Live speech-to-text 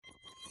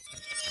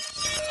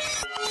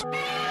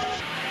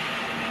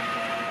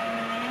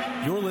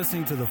You're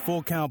listening to the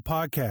Full Count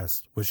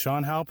Podcast with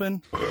Sean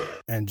Halpin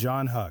and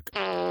John Huck.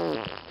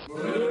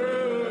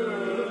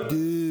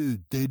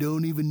 Dude, they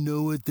don't even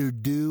know what they're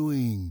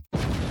doing.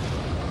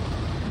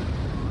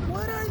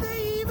 What are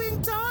they even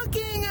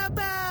talking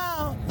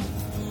about?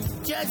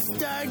 Just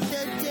start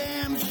the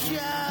damn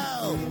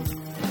show.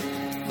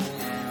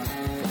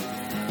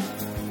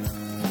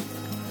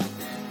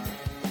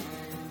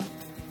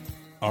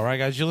 All right,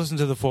 guys, you listen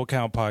to the Full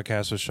Count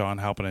Podcast with Sean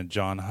Halpin and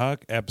John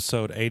Huck,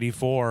 episode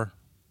 84.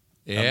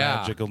 Yeah. A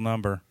magical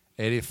number.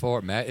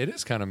 84. It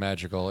is kind of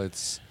magical.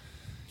 It's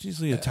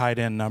usually a tight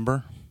end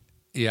number.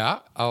 Yeah?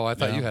 Oh, I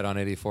thought Yeah. you had on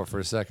 84 for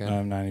a second.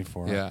 I'm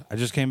 94. Yeah. I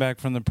just came back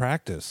from the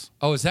practice.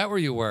 Oh, is that where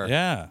you were?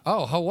 Yeah.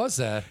 Oh, how was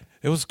that?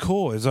 It was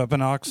cool. It was up in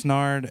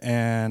Oxnard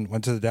and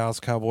went to the Dallas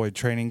Cowboy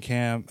training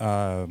camp.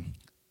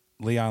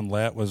 Leon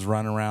Lett was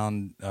running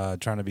around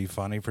trying to be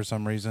funny for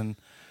some reason.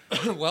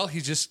 Well,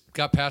 he just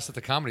got passed at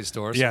the Comedy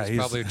Store, so Yeah, he's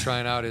probably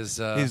trying out his...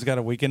 He's got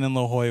a weekend in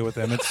La Jolla with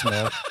Emmett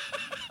Smith.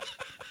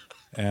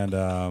 And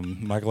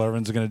Michael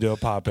Irvin's going to do a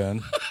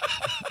pop-in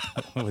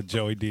with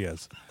Joey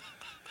Diaz.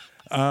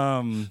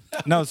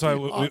 No,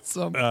 so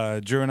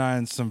Awesome. Drew and I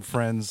and some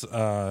friends,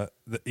 the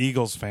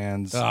Eagles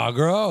fans. Oh,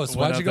 gross. went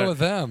Why'd out you go there. with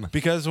them?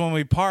 Because when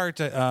we parked,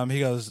 he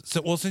goes,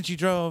 well, since you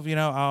drove,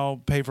 I'll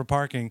pay for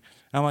parking.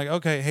 And I'm like,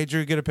 okay, hey,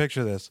 Drew, get a picture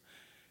of this.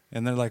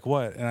 And they're like,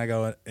 what? And I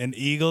go, an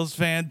Eagles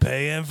fan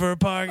paying for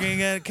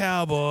parking at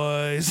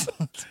Cowboys.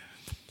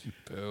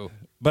 Boo.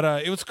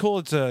 But it was cool.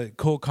 It's a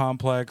cool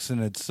complex,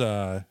 and it's,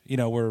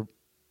 we're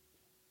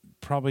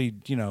probably,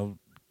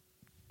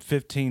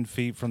 15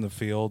 feet from the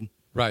field.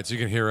 Right, so you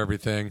can hear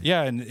everything.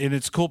 Yeah, and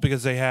it's cool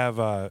because they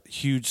have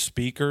huge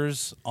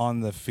speakers on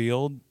the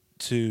field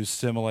to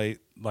simulate,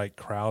 like,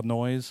 crowd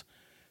noise.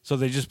 So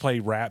they just play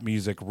rap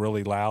music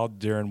really loud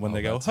during when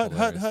they go, hut,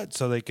 hut, hut,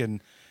 so they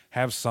can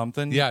have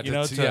something, Yeah,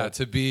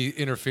 to be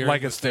interfering.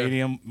 like a with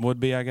stadium would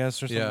be, I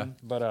guess, or something.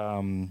 Yeah. But,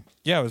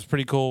 it was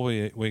pretty cool.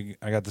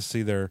 I got to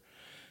see their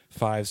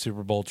 5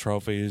 Super Bowl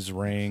trophies,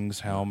 rings,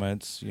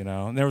 helmets,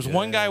 And there was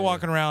one guy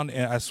walking around,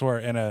 I swear,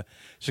 in a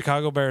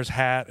Chicago Bears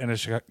hat and a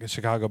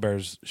Chicago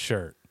Bears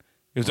shirt.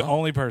 He was the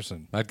only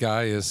person. That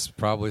guy is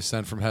probably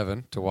sent from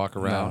heaven to walk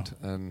around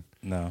and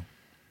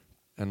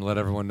let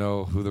everyone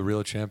know who the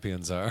real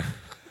champions are.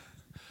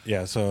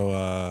 Yeah,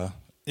 so,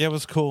 it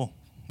was cool.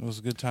 It was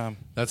a good time.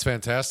 That's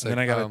fantastic. And then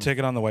I got a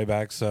ticket on the way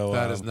back, so...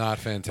 That is not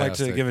I'd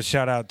fantastic. like to give a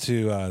shout-out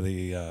to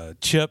the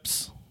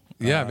Chips.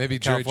 Yeah, maybe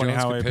Jerry California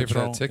Jones Highway could pay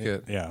Patrol. for that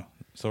ticket. Yeah.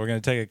 So we're going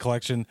to take a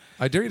collection.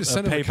 I dare you to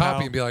send him a PayPal.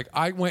 copy and be like,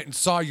 I went and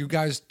saw you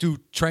guys do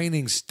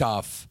training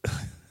stuff.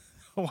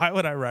 Why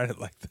would I write it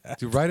like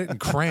that? You write it in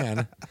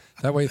crayon.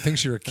 That way he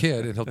thinks you're a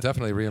kid, and he'll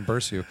definitely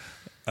reimburse you.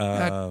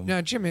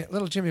 Now, Jimmy,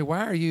 little Jimmy,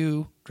 why are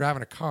you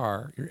driving a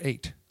car? You're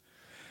 8.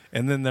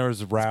 And then there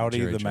was Rowdy,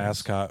 Jerry the Jones.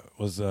 mascot.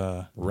 Was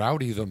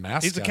Rowdy the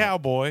mascot. He's a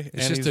cowboy, It's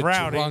and just he's a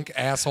rowdy. drunk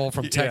asshole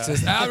from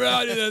Texas.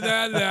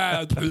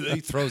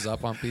 He throws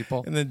up on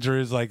people. And then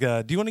Drew's like,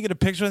 do you want to get a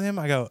picture with him?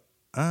 I go,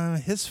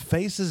 his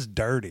face is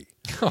dirty.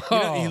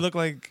 He looked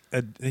like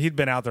he'd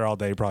been out there all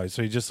day probably,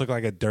 so he just looked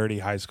like a dirty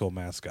high school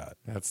mascot.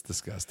 That's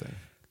disgusting.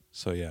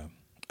 So, yeah.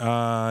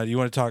 You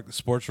want to talk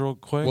sports real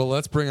quick? Well,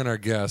 let's bring in our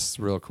guests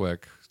real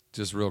quick.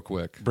 Just real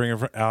quick. Bring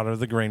her out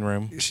of the green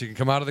room. She can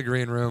come out of the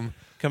green room.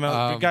 Come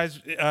out. Guys,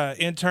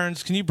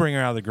 interns, can you bring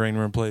her out of the green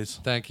room, please?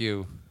 Thank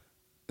you.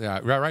 Yeah,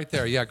 right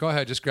there. Yeah, go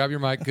ahead. Just grab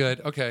your mic.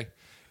 Good. Okay.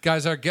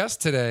 Guys, our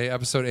guest today,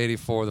 episode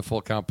 84 of the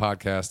Full Count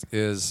Podcast,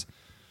 is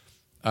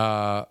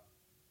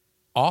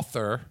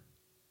author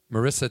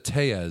Marisa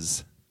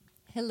Tellez.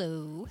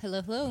 Hello.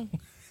 Hello, hello.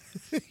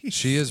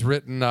 She has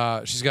written,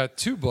 she's got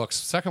 2 books.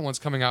 Second one's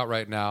coming out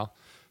right now.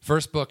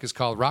 First book is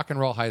called Rock and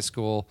Roll High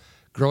School,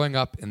 Growing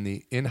Up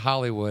in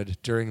Hollywood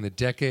During the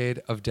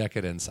Decade of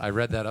Decadence. I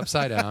read that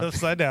upside down.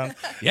 Upside down.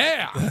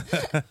 Yeah.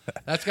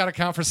 That's got to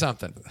count for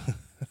something.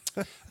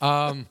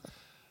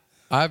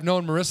 I've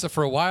known Marisa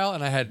for a while,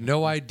 and I had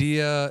no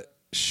idea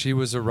she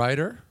was a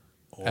writer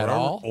at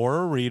all. Or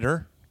a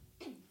reader.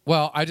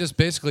 Well, I just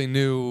basically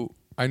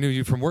I knew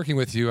you from working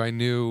with you. I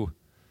knew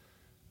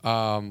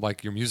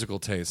like your musical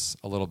tastes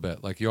a little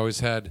bit. Like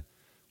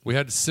we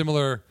had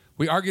similar...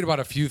 We argued about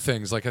a few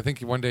things. Like, I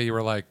think one day you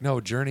were like, no,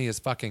 Journey is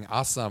fucking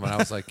awesome. And I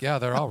was like, yeah,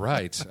 they're all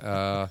right.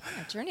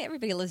 Journey,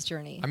 everybody loves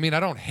Journey. I mean,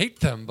 I don't hate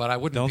them, but I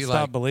wouldn't Don't be stop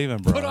like, believing,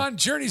 bro. put on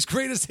Journey's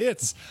greatest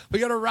hits. We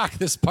got to rock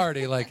this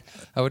party. Like,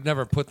 I would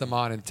never put them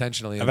on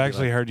intentionally. I've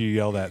actually heard you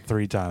yell that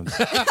 3 times.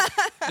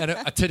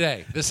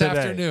 This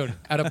afternoon,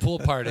 at a pool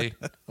party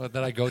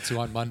that I go to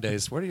on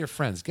Mondays. Where are your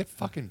friends? Get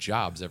fucking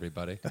jobs,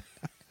 everybody.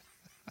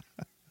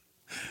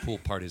 Pool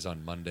parties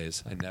on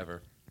Mondays. I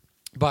never.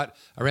 But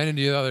I ran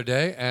into you the other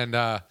day, and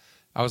I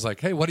was like,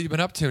 hey, what have you been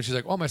up to? And she's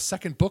like, oh, my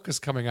second book is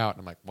coming out.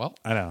 And I'm like, well,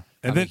 I know.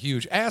 I'm a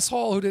huge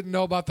asshole who didn't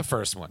know about the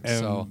first one. And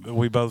so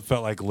we both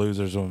felt like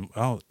losers when,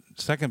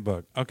 second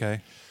book.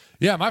 Okay.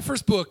 yeah, my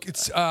first book,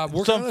 it's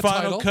working on a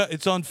title.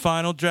 It's on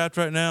final draft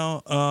right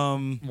now.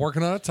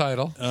 Working on a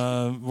title.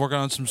 Working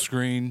on some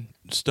screen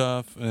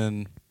stuff,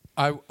 and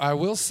I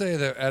will say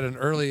that at an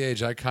early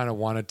age, I kind of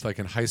wanted to, like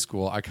in high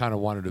school, I kind of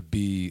wanted to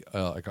be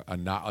like I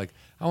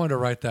wanted to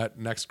write that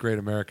next great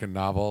American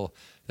novel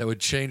that would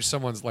change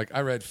someone's, like,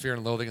 I read Fear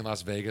and Loathing in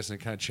Las Vegas, and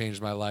it kind of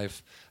changed my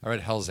life. I read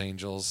Hell's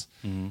Angels.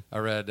 Mm-hmm. I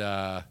read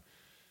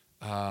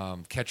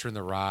Catcher in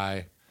the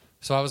Rye.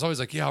 So I was always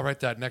like, yeah, I'll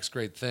write that next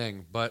great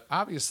thing. But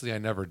obviously I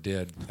never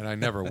did, and I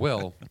never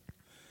will.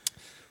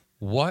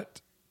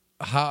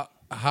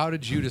 How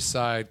did you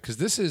decide? Because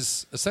this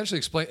is essentially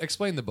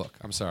explain the book.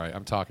 I'm sorry,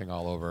 I'm talking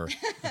all over.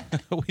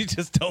 We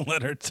just don't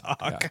let her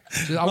talk.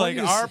 Yeah. Like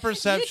our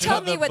perception. You tell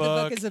of me the what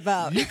book, the book is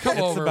about. You come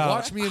over, about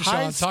watch me and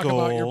high Shawn talk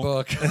about your school.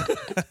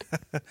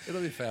 book.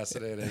 It'll be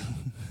fascinating.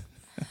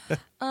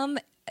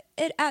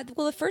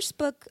 The first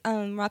book,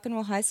 Rock and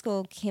Roll High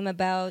School, came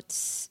about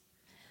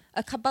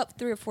about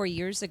 3 or 4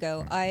 years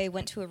ago. I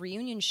went to a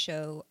reunion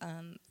show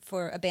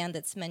for a band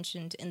that's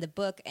mentioned in the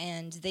book,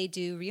 and they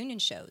do reunion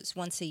shows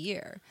once a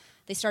year.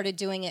 They started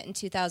doing it in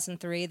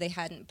 2003. They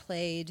hadn't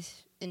played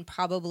in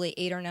probably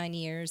 8 or 9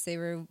 years. They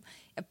were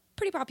a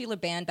pretty popular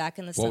band back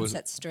in the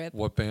Sunset Strip.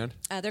 What band?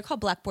 They're called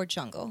Blackboard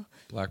Jungle.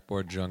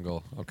 Blackboard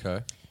Jungle.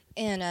 Okay.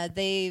 And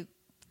they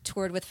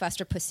toured with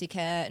Faster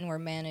Pussycat and were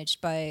managed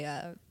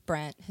by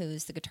Brent,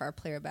 who's the guitar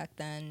player back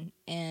then.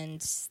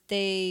 And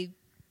they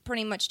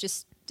pretty much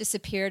just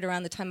disappeared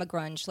around the time of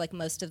grunge, like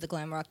most of the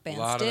glam rock bands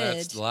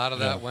did. A lot of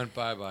that went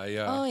bye-bye,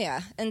 yeah. Oh,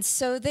 yeah. And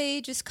so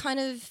they just kind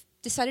of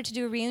decided to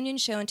do a reunion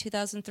show in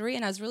 2003,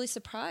 and I was really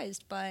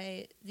surprised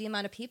by the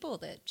amount of people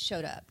that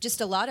showed up.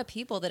 Just a lot of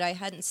people that I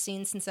hadn't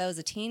seen since I was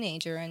a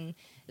teenager, and it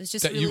was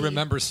just that really... you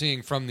remember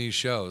seeing from these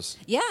shows.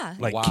 Yeah.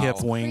 Like Wow.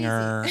 Kip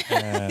Winger.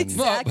 And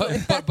Exactly.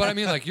 But I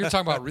mean, like, you're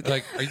talking about,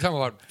 like, are you talking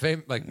about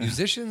like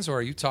musicians, or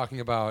are you talking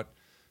about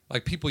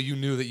like people you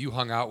knew that you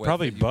hung out with?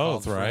 Probably that you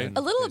both, called right? friends,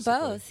 A little basically?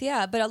 of both,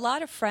 yeah. But a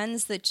lot of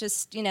friends that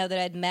just, that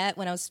I'd met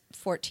when I was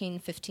 14,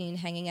 15,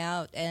 hanging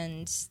out,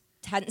 and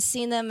hadn't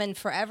seen them in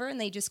forever, and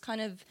they just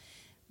kind of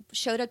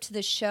showed up to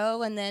the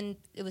show, and then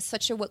it was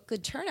such a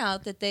good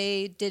turnout that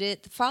they did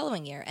it the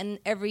following year. And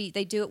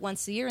they do it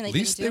once a year, and At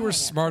least they were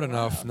smart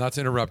enough, not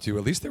to interrupt you,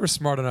 at least they were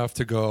smart enough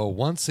to go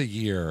once a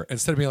year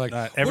instead of being like,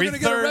 we're every going to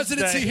get a Thursday.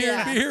 residency here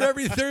and be here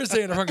every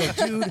Thursday. And everyone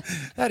go, dude,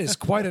 that is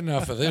quite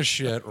enough of this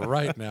shit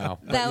right now.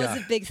 That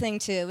was a big thing,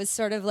 too. It was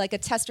sort of like a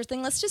tester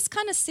thing. Let's just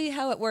kind of see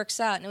how it works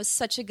out. And it was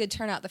such a good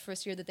turnout the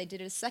first year that they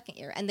did it a second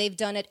year. And they've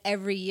done it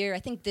every year. I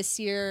think this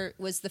year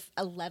was the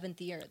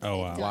 11th year that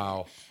they've done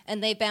it.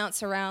 And they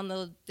bounce around.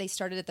 They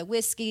started at the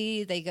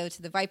Whiskey. They go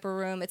to the Viper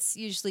Room. It's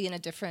usually in a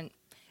different...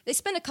 They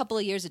spend a couple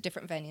of years at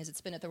different venues.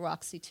 It's been at the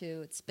Roxy,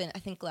 too. I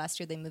think last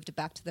year they moved it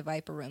back to the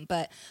Viper Room.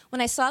 But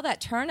when I saw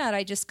that turnout,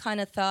 I just kind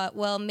of thought,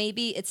 well,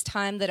 maybe it's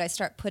time that I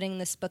start putting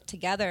this book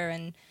together.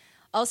 And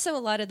also, a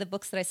lot of the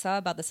books that I saw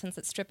about the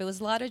Sunset Strip, it was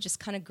a lot of just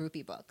kind of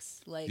groupie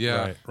books. Like,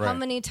 how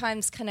many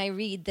times can I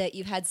read that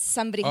you had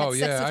somebody had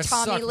sex with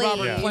Tommy Lee?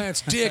 Robert Plant's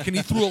dick, and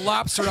he threw a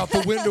lobster out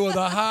the window of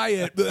the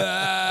Hyatt.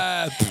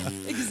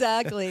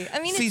 Exactly.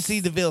 I mean,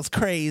 CC DeVille's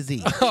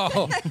crazy.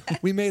 Oh,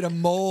 we made a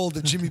mold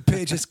of Jimmy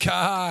Page's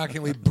cock,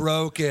 and we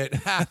broke it.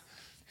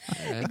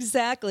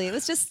 Exactly. It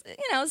was just, it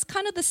was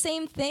kind of the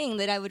same thing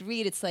that I would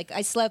read. It's like,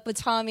 I slept with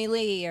Tommy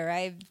Lee, or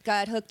I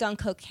got hooked on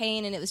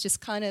cocaine, and it was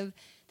just kind of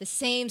the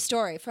same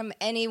story from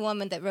any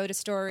woman that wrote a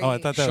story. Oh, I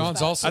thought that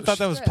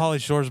was Pauly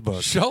Shore's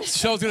book.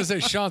 Shell's going to say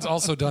Sean's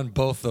also done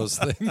both those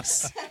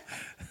things.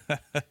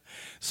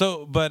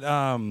 So, but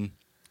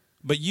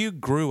you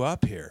grew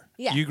up here.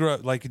 Yeah. You grew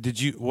up,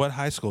 what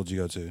high school did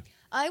you go to?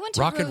 I went to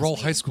Rock and Roll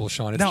Rosemead. High School,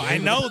 Sean. No, I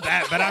know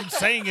that, but I'm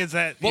saying is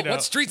that,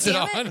 what street's it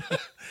on?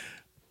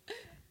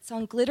 It's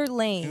on Glitter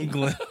Lane.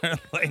 Glitter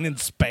Lane and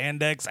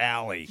Spandex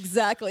Alley.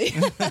 Exactly.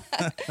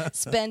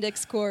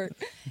 Spandex Court.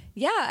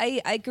 Yeah,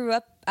 I grew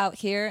up out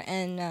here,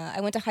 and I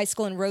went to high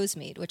school in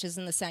Rosemead, which is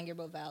in the San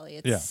Gabriel Valley.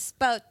 It's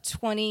about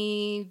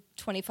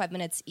 25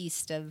 minutes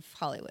east of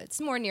Hollywood. It's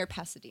more near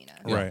Pasadena.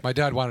 Yeah. Right. My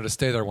dad wanted to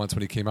stay there once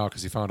when he came out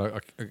because he found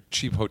a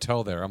cheap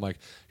hotel there. I'm like,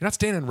 you're not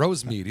staying in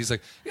Rosemead. He's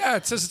like, yeah,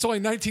 it says it's only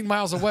 19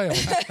 miles away.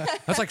 I'm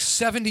like, that's like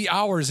 70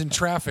 hours in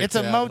traffic. It's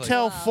a Dad.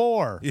 Motel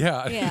 4.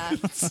 Yeah. Yeah.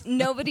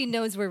 Nobody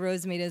knows where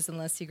Rosemead is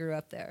unless you grew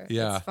up there.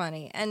 Yeah. It's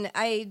funny. And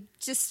I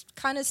just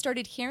kind of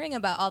started hearing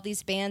about all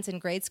these bands in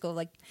grade school,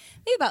 like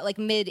maybe about like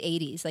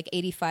mid-'80s, like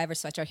 85 or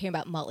so. I started hearing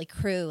about Motley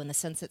Crue and the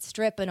Sunset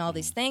Strip and all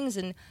these things.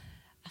 And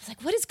I was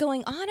like, what is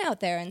going on out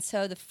there? And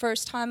so the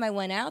first time I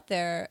went out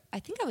there, I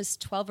think I was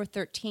 12 or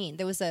 13.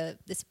 There was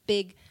this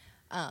big...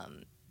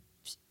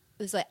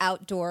 it was an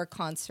outdoor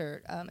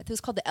concert. It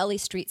was called the LA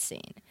Street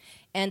Scene.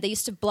 And they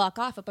used to block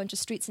off a bunch of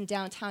streets in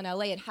downtown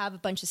LA and have a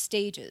bunch of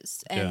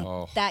stages. And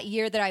that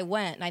year that I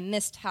went, and I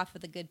missed half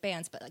of the good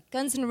bands, but like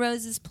Guns N'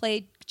 Roses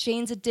played,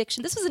 Jane's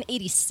Addiction. This was in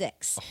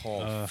 86.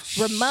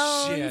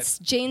 Ramones, shit.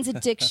 Jane's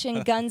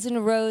Addiction, Guns N'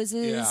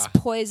 Roses,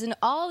 Poison,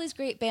 all these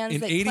great bands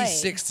In that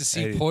 86 to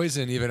see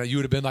Poison, even, you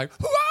would have been like,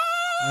 what?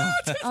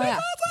 Oh, yeah.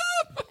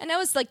 And I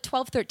was like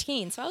 12,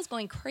 13, so I was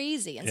going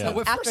crazy. And so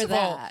Well, after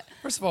that...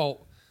 First of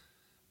all,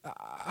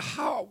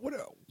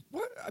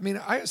 what? I mean,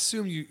 I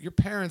assume your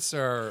parents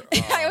are.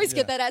 I always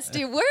get that asked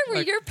too. Where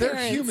were your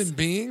parents? They're human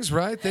beings,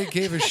 right? They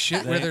gave a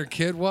shit where their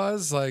kid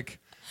was. Like,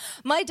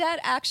 my dad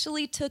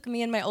actually took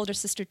me and my older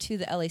sister to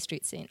the LA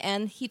street scene,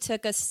 and he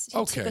took us.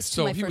 He took us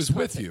to my he first was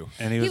with concert. you,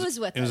 and he was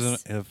with us. He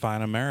was a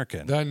fine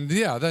American. Then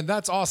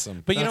that's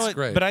awesome. But that's you know what?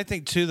 Great. But I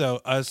think too,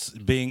 though, us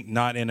being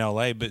not in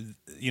LA, but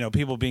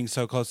people being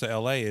so close to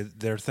LA,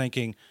 they're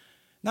thinking,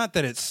 not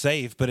that it's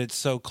safe, but it's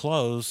so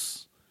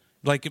close.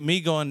 Like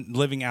me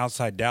living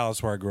outside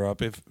Dallas where I grew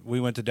up, if we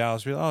went to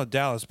Dallas, we'd be like, oh,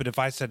 Dallas. But if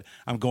I said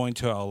I'm going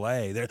to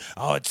LA, they're,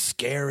 oh, it's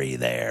scary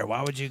there.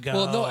 Why would you go?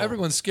 Well, no,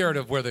 everyone's scared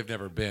of where they've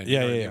never been.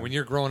 Yeah, what I yeah. mean? When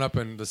you're growing up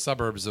in the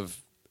suburbs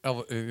of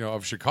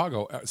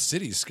Chicago,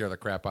 cities scare the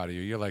crap out of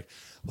you. You're like,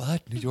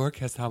 what? New York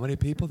has how many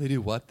people? They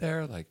do what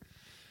there? Like,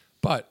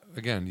 but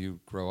again, you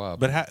grow up.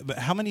 But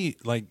how many,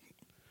 like,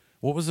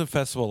 what was the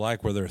festival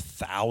like? Were there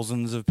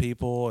thousands of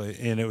people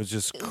and it was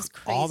just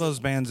all those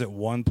bands at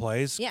one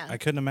place? Yeah. I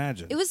couldn't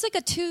imagine. It was like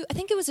I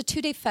think it was a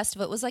 2-day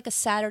festival. It was like a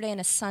Saturday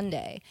and a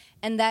Sunday.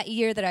 And that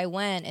year that I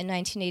went in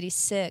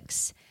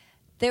 1986,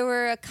 there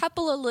were a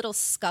couple of little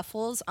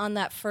scuffles on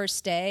that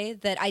first day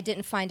that I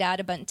didn't find out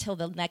about until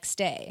the next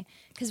day.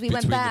 Because we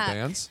went back.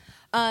 Between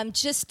the bands?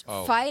 Just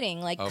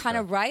fighting, kind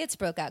of riots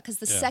broke out. Because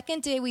the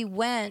second day we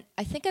went,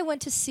 I think I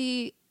went to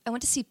see,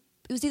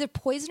 it was either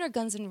Poison or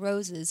Guns N'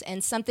 Roses,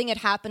 and something had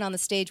happened on the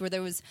stage where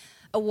there was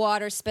a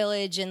water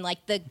spillage, and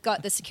like the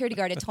security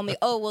guard had told me,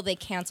 oh, well, they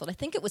canceled. I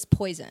think it was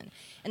Poison.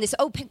 And they said,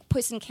 oh,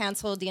 Poison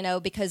canceled,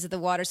 because of the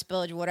water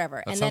spillage or whatever.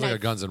 That and sounds then like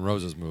a Guns N'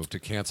 Roses move to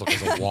cancel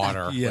because of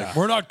water. Yeah. Like,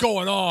 we're not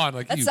going on.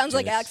 Like, that sounds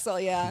like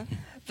Axl, yeah.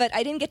 But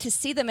I didn't get to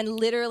see them, and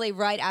literally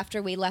right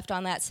after we left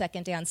on that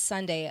second day on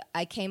Sunday,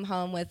 I came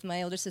home with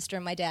my older sister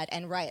and my dad,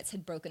 and riots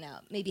had broken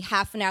out maybe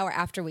half an hour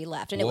after we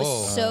left. And it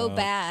was so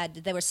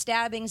bad. There were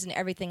stabbings and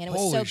everything, and it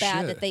was so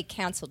bad that they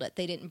canceled it.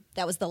 They didn't.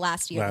 That was the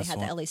last year they had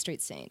the LA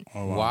street scene.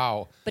 Oh,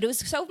 wow. But it was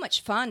so much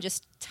fun,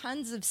 just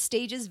tons of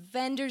stages,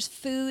 vendors,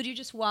 food, you're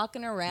just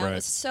walking around. Right. It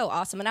was so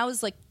awesome. And I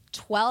was like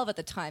 12 at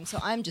the time, so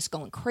I'm just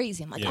going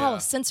crazy. I'm like, Yeah. oh,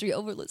 sensory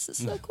overload, this is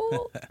so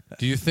cool.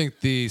 Do you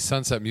think the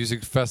Sunset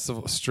Music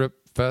Festival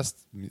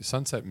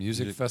Sunset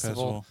Music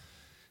Festival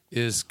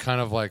is kind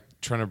of like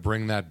trying to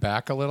bring that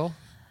back a little?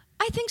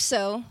 I think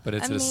so. But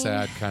it's in a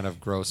sad kind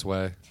of gross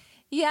way.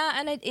 Yeah,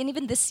 and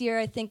even this year,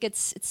 I think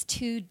it's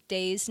 2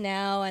 days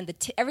now, and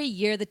every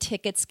year the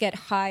tickets get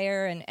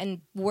higher.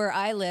 And where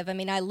I live,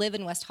 I live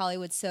in West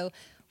Hollywood, so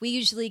we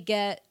usually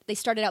they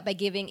started out by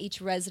giving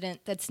each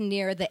resident that's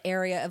near the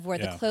area of where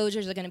the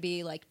closures are going to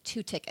be like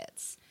 2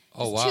 tickets.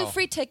 Oh, wow. 2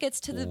 free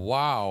tickets to the...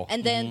 Wow.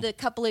 And then the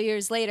couple of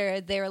years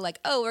later, they were like,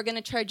 oh, we're going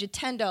to charge you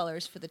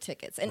 $10 for the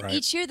tickets. And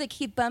each year they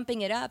keep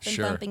bumping it up and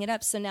bumping it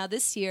up. So now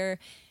this year,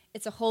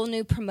 it's a whole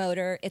new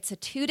promoter. It's a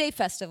 2-day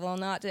festival,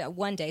 not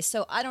 1 day.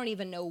 So I don't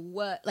even know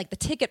the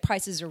ticket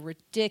prices are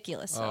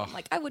ridiculous. So I'm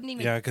like, I wouldn't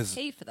even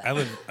pay for that.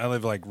 I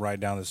live like right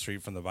down the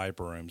street from the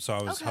Viper Room. So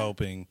I was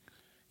hoping,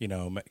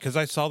 because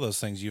I saw those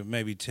things,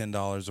 maybe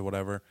 $10 or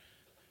whatever. And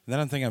then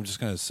I'm thinking I'm just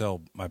going to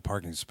sell my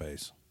parking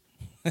space.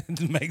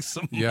 To make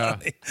some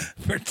money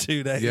for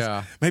 2 days.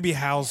 Yeah. Maybe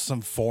house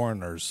some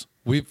foreigners.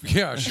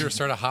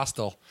 Start a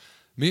hostel.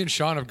 Me and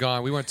Shawn have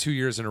gone. We went 2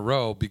 years in a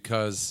row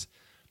because,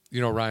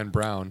 Ryan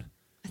Brown.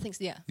 I think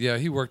so, yeah. Yeah, I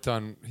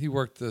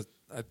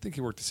think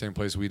he worked the same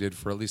place we did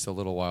for at least a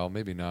little while,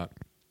 maybe not.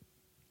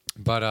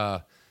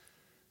 But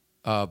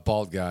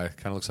bald guy,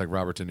 kind of looks like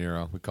Robert De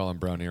Niro. We call him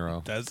Brown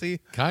Nero. Does he?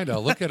 Kind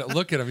of. Look at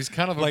him. He's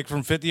kind of like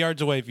from 50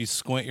 yards away. If you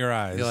squint your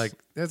eyes, you're like,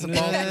 it's a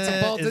bald. It's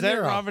a bald De Niro. Is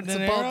that Robert De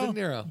Niro? It's a bald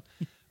De Niro.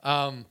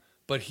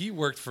 But he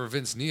worked for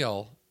Vince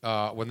Neil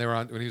when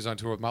he was on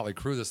tour with Motley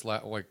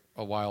Crue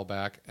a while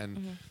back,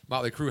 and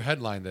Motley Crue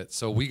headlined it.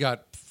 So we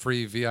got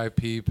free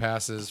VIP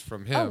passes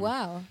from him. Oh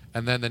wow!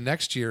 And then the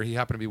next year, he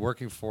happened to be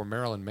working for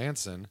Marilyn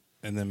Manson,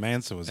 and then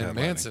Manson was headlining.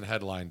 Manson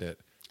headlined it.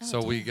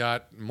 So we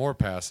got more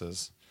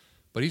passes.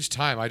 But each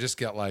time I just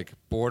get like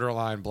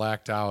borderline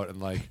blacked out, and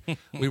like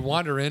we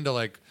wander into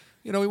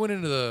we went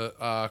into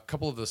the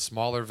couple of the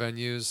smaller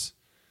venues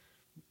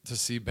to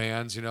see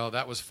bands.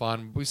 That was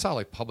fun. We saw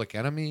like Public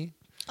Enemy.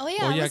 Oh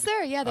yeah, I was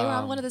there. Yeah, they were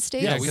on one of the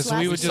stages. Yeah, because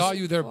we saw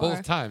you there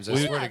both times. I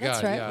swear to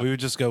God. Right. Yeah. We would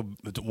just go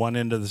one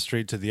end of the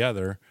street to the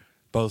other,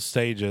 both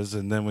stages,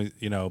 and then we,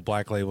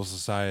 Black Label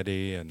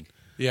Society and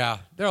they're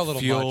a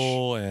little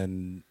Fuel much.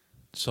 and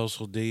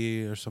Social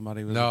D or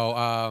somebody was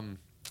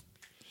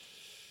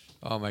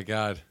oh my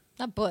God.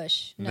 Not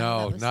Bush. No,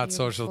 that was not the year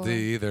Social before.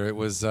 D either. It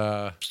was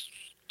oh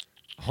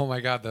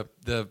my God,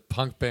 the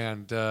punk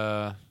band.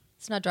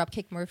 It's not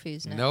Dropkick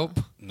Murphys. No. Nope.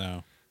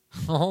 No.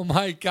 Oh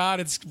my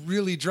God, it's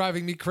really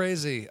driving me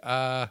crazy.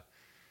 Punk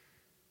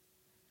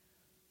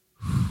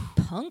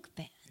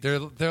band.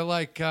 They're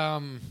like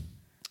along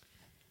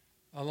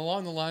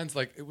the lines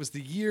like it was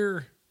the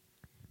year.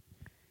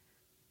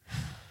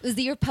 Was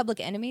the year Public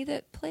Enemy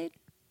that played?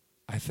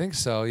 I think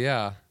so.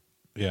 Yeah.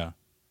 Yeah.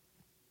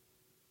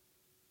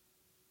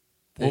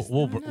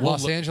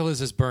 Los Angeles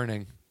is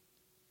burning.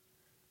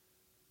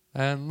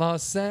 And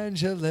Los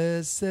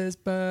Angeles is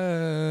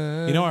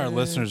burned. You know our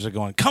listeners are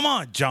going, come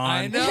on, John.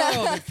 I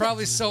know. They're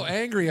probably so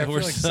angry. I feel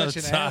We're like so such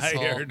an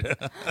tired.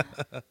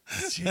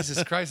 asshole.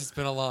 Jesus Christ, it's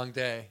been a long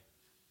day.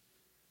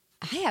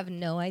 I have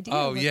no idea.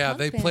 Oh, what yeah. punk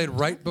They band played you're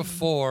right talking about.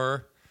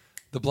 before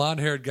the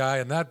blonde-haired guy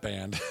in that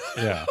band.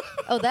 Yeah.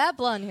 Oh, that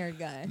blonde-haired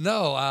guy.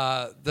 No,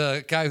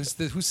 the guy who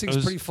sings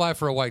Pretty Fly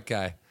for a White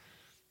Guy.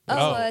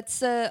 Oh, Oh.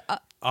 it's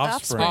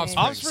Offspring. Offspring.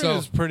 Offspring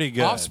is pretty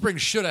good. Offspring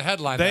should have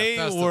headlined They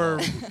that festival.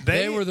 were.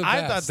 They were the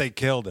I best. thought they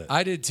killed it.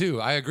 I did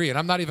too. I agree. And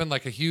I'm not even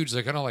like a huge,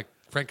 like, I don't like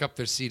crank up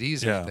their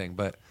CDs or Yeah. anything,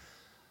 but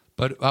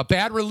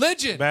Bad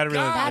Religion. Bad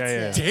Religion. God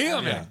That's it.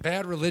 damn it. Yeah.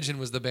 Bad Religion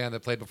was the band that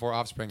played before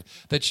Offspring.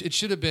 That it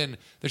should have been,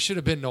 there should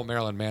have been no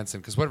Marilyn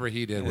Manson because whatever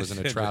he did was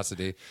an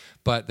atrocity.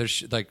 But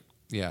there's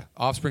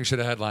Offspring should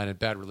have headlined and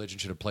Bad Religion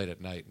should have played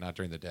at night, not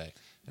during the day.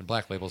 And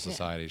Black Label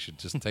Society should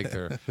just take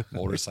their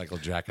motorcycle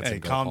jackets Hey,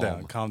 and go calm home.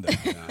 down. Calm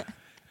down.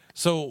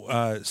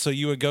 So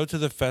you would go to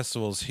the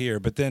festivals here,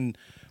 but then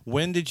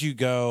when did you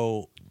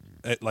go?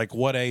 At like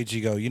what age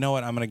you go? You know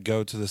what? I'm going to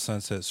go to the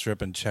Sunset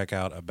Strip and check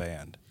out a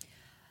band.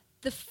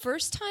 The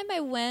first time I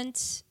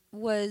went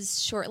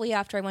was shortly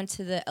after I went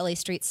to the LA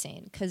street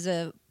scene because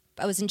I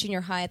was in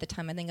junior high at the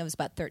time. I think I was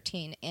about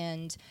 13.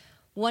 And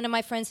one of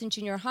my friends in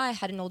junior high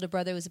had an older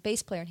brother who was a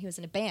bass player, and he was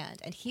in a band.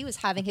 And he was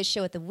having his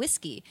show at the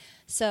Whiskey.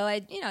 So I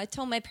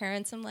told my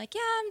parents, I'm like,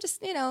 yeah, I'm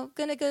just,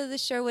 going to go to the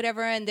show or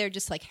whatever. And they're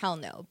just like, hell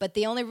no. But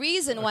the only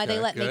reason why they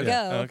let me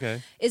go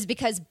is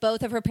because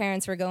both of her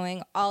parents were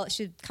going.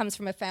 She comes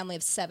from a family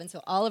of 7. So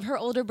all of her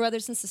older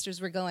brothers and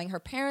sisters were going. Her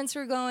parents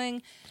were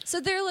going.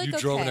 So they're like, You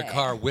drove in a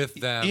car with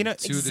them to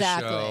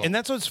Exactly. the show. And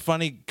that's what's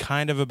funny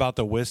kind of about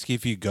the Whiskey.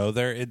 If you go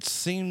there, it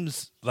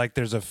seems like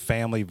there's a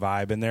family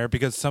vibe in there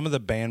because some of the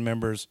band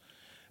members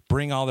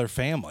bring all their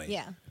family.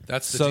 Yeah.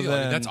 That's the So deal. I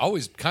mean, then- that's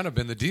always kind of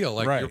been the deal.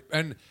 Like, Right.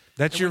 And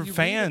That's and your when you read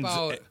fans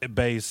about-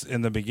 base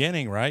in the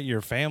beginning, right? Your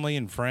family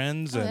and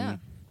friends. Oh, and yeah.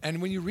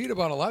 And when you read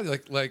about a lot,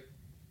 like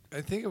I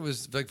think it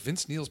was like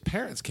Vince Neil's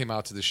parents came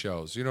out to the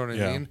shows. You know what I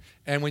Yeah. mean?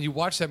 And when you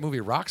watch that movie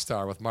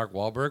Rockstar with Mark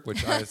Wahlberg,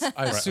 which I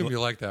assume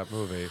you like that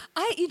movie.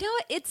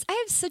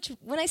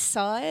 When I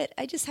saw it,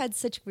 I just had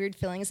such weird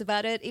feelings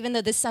about it, even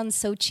though this sounds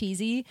so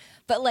cheesy.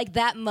 But like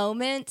that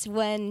moment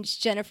when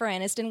Jennifer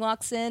Aniston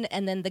walks in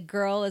and then the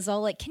girl is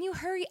all like, can you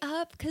hurry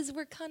up? Because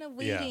we're kind of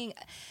waiting.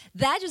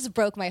 That just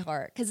broke my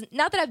heart. Because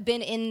not that I've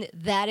been in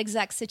that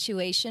exact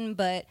situation,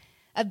 but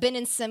I've been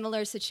in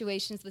similar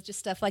situations with just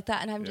stuff like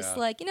that. And I'm just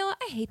like, I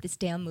hate this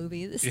damn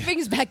movie. This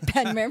brings back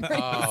bad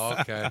memories. Oh,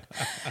 okay.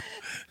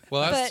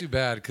 Well, that's too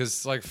bad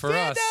because, like, for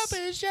us,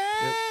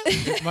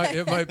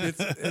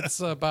 it's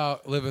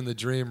about living the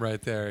dream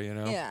right there,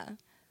 Yeah.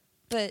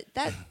 But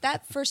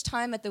that first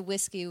time at the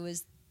Whiskey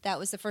was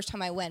the first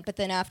time I went. But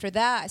then after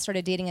that, I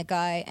started dating a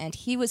guy, and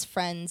he was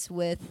friends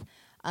with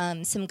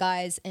some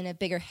guys in a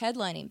bigger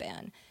headlining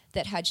band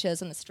that had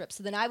shows on the Strip.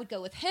 So then I would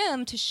go with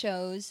him to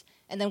shows.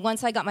 And then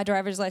once I got my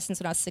driver's license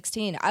when I was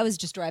 16, I was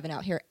just driving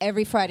out here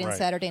every Friday and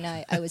Saturday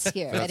night. I was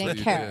here. I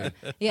didn't care.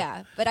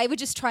 Yeah, but I would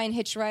just try and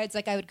hitch rides.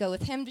 Like I would go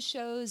with him to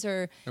shows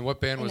or. And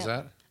what band was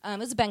that? It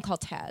was a band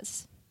called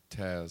Taz.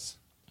 Taz.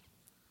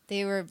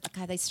 They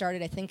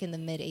started I think in the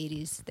mid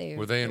 '80s.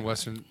 Were they in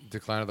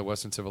Decline of the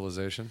Western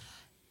Civilization?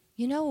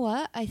 You know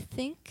what? I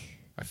think.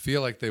 I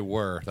feel like they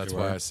were. That's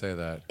why I say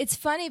that. It's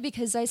funny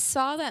because I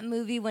saw that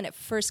movie when it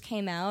first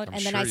came out, I'm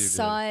and then sure I you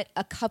saw it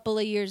a couple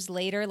of years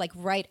later, like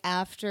right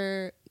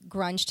after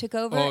grunge took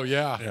over. Oh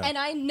yeah.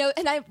 And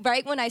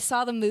right when I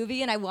saw the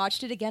movie and I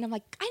watched it again, I'm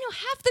like, I know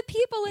half the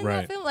people in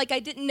that film. Like I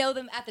didn't know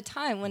them at the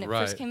time when it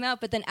first came out,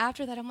 but then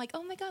after that, I'm like,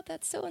 oh my god,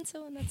 that's so and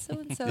so and that's so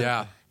and so.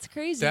 Yeah, it's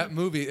crazy. That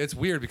movie, it's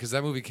weird because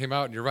that movie came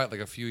out, and you're right.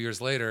 Like a few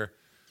years later,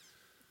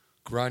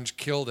 grunge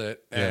killed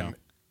it,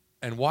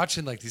 and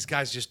watching like these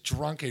guys just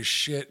drunk as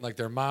shit, like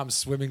their mom's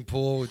swimming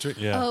pool.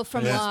 Oh,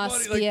 from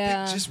Lost, funny.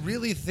 Like, just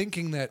really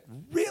thinking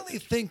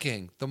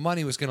the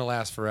money was going to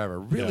last forever.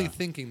 Really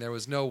thinking there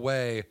was no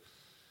way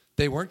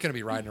they weren't going to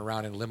be riding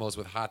around in limos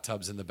with hot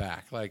tubs in the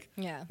back. Like,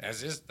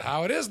 that's just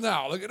how it is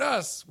now. Look at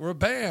us. We're a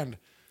band.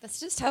 That's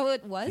just how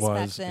it was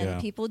back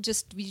then. People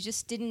we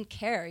just didn't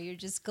care. You're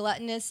just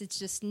gluttonous. It's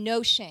just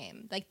no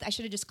shame. Like I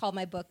should have just called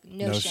my book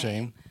No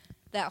Shame.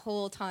 That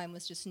whole time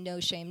was just no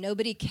shame.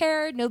 Nobody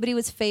cared. Nobody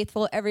was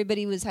faithful.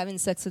 Everybody was having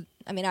sex with...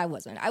 I mean, I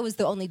wasn't. I was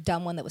the only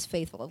dumb one that was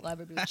faithful.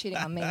 Everybody was cheating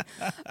on me.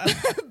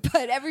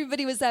 But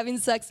everybody was having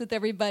sex with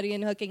everybody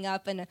and hooking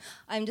up. And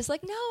I'm just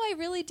like, no, I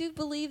really do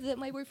believe that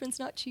my boyfriend's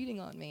not cheating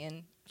on me.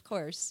 And, of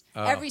course,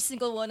 every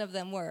single one of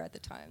them were at the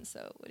time.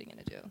 So what are you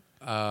going to do?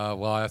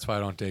 Well, that's why I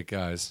don't date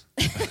guys.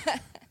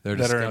 They're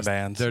that are in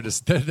bands.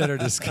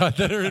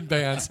 That are in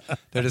bands.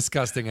 They're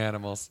disgusting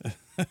animals.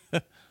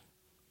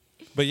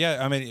 But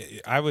yeah, I mean,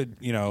 I would,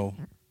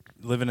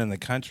 living in the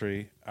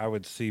country, I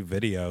would see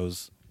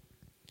videos,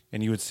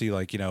 and you would see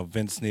like,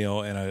 Vince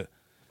Neil in a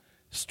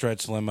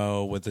stretch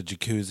limo with a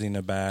jacuzzi in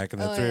the back,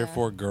 and the three or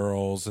four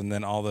girls, and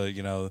then all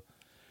the,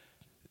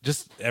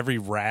 just every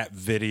rap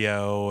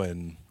video,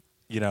 and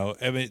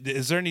I mean,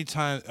 is there any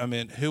time? I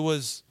mean,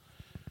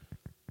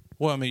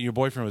 Well, I mean, your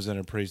boyfriend was in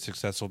a pretty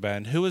successful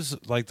band. Who was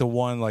like the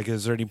one? Like,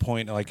 is there any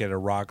point like at a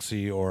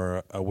Roxy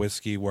or a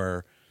Whiskey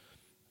where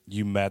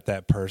you met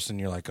that person?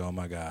 You're like, oh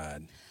my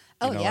god.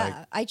 Oh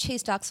yeah, I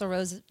chased Axl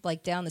Rose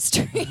like down the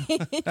street.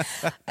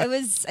 I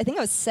think I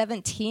was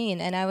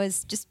 17, and I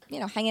was just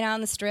hanging out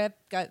on the strip.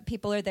 Got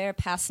people are there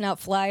passing out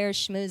flyers,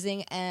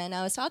 schmoozing, and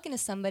I was talking to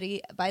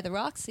somebody by the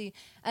Roxy,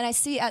 and I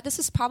see this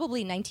was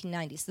probably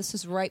 1990s. This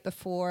was right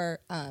before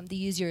the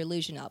Use Your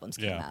Illusion albums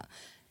came out.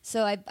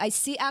 So I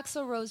see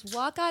Axl Rose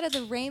walk out of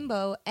the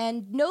Rainbow,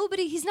 and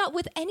he's not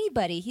with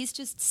anybody. He's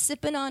just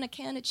sipping on a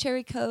can of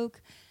cherry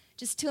Coke.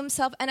 Just to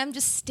himself, and I'm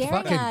just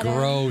staring at him.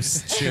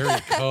 Gross cherry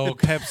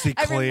Coke, Pepsi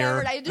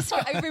Clear.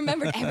 I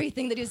remembered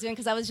everything that he was doing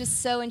because I was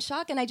just so in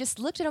shock, and I just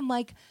looked at him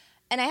like,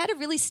 and I had to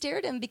really stare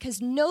at him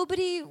because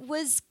nobody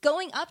was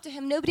going up to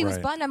him, nobody was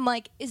butting. I'm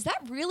like, is that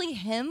really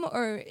him,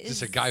 or is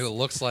this a guy who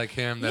looks like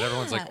him that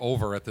everyone's like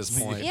over at this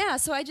point? Yeah,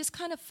 so I just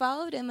kind of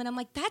followed him, and I'm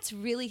like, that's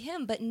really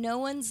him, but no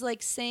one's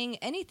like saying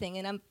anything,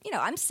 and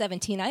I'm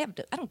 17, I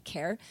don't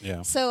care.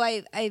 Yeah. So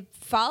I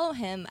follow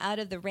him out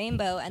of the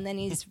Rainbow, and then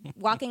he's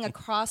walking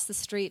across the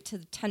street to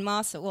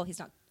Tenmasa. Well, he's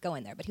not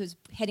going there, but he was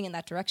heading in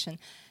that direction.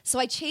 So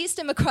I chased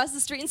him across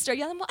the street and started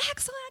yelling, well,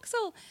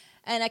 Axl.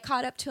 And I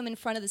caught up to him in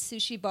front of the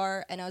sushi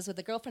bar, and I was with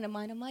a girlfriend of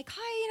mine. I'm like,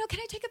 hi, can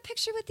I take a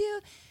picture with you?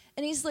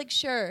 And he's like,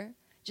 sure.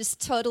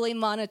 Just totally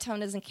monotone,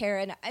 doesn't care.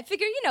 And I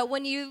figure,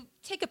 when you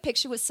take a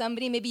picture with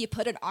somebody, maybe you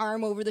put an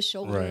arm over the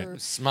shoulder. Or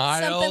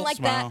smile. Something like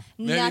smile.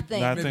 that.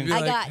 Nothing.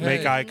 I got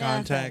make eye nothing.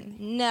 contact.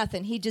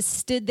 Nothing. He just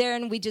stood there,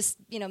 and we just,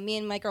 me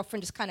and my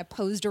girlfriend just kind of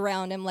posed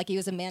around him like he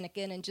was a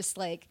mannequin, and just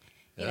like,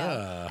 and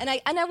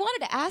I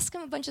wanted to ask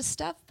him a bunch of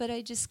stuff, but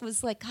I just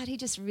was like, God, he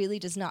just really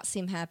does not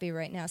seem happy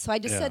right now. So I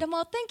just said to him,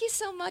 well, thank you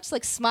so much,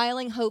 like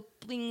smiling,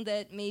 hoping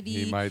that maybe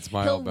he might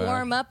smile he'll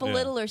warm up a Yeah.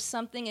 little or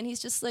something. And he's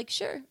just like,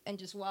 sure, and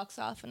just walks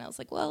off. And I was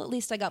like, well, at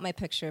least I got my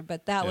picture.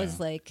 But that was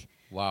like,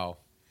 wow.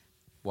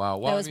 Well,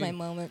 that was my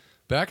moment.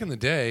 Back in the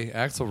day,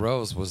 Axl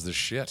Rose was the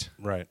shit.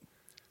 Right.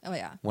 Oh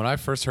yeah. When I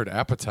first heard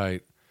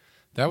Appetite,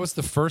 that was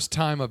the first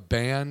time a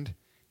band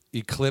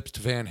eclipsed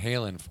Van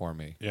Halen for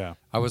me. Yeah.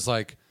 I was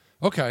like,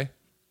 okay,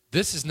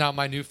 this is not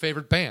my new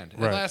favorite band. It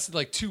Right. lasted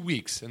like 2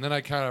 weeks, and then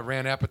I kind of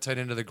ran Appetite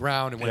into the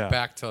ground and went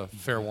back to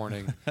Fair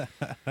Warning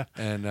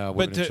and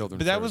Women and Children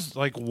But that first. was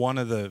like one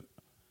of the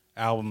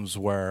albums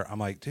where I'm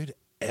like, dude,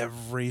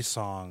 every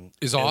song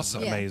Is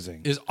awesome.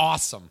 amazing. Is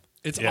awesome.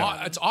 It's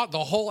Yeah.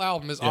 the whole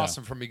album is Yeah.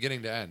 awesome from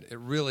beginning to end. It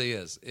really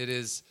is. It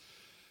is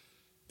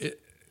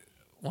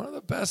one of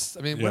the best.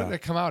 I mean, when did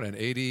it come out in?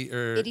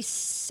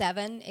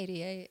 87,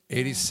 88.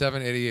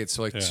 87, 88.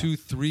 So like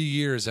 2-3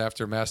 years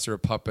after Master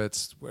of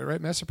Puppets.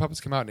 Right? Master of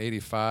Puppets came out in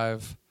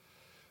 85.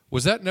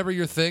 Was that never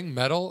your thing,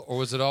 metal, or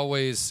was it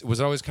always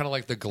kind of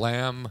like the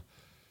glam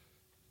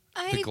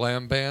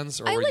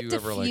bands, or I were liked you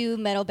ever a few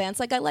metal bands.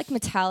 Like I like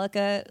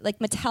Metallica. Like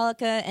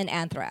Metallica and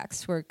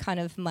Anthrax were kind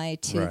of my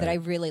two that I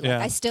really like. Yeah.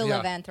 I still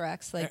love Yeah.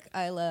 Anthrax. Like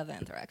I love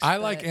Anthrax. I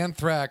like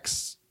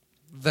Anthrax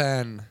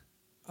then.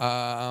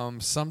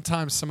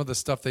 Sometimes some of the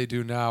stuff they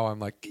do now, I'm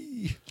like,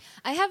 "Ee."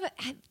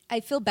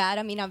 I feel bad.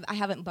 I mean, I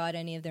haven't bought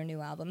any of their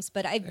new albums,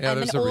 but I'm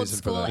there's an a old reason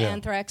for school that.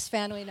 Anthrax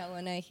fan. We know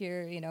when I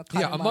hear,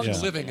 Cotton Among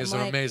Mouth Living and is I'm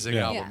an like, amazing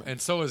Yeah. album,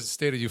 and so is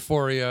State of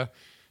Euphoria,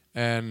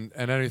 and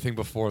anything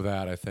before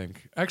that, I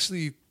think.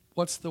 Actually,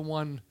 what's the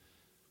one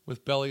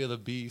with Belly of the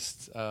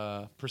Beast?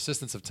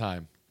 Persistence of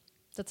Time.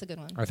 That's a good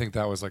one. I think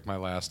that was like my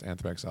last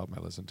Anthrax album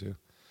I listened to.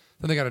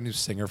 Then they got a new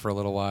singer for a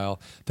little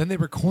while. Then they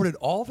recorded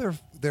all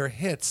their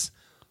hits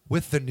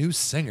with the new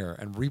singer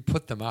and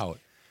re-put them out.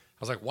 I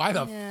was like, why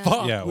the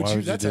fuck Yeah, why would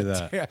you that's do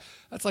that?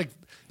 That's like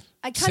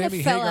I kind of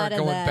Sammy fell Hagar out of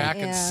going that. back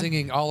and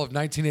singing all of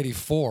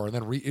 1984 and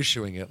then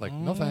reissuing it. Like,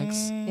 no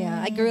thanks.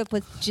 Yeah, I grew up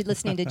with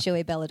listening to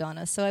Joey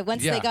Belladonna. So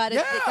once they got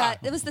it,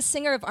 it was the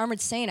singer of Armored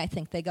Saint. I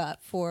think they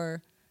got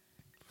for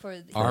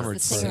Armored the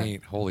singer.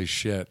 Saint. Holy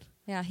shit.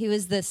 Yeah, he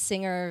was the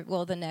singer.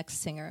 Well, the next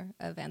singer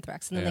of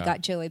Anthrax, and then they got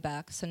Joey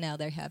back. So now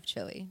they have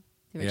Joey,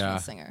 the original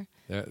singer.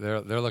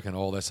 They're looking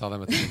old. I saw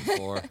them at the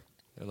floor.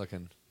 They're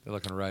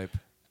looking ripe.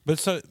 But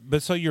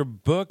so your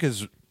book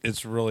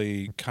it's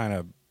really kind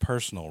of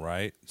personal,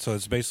 right? So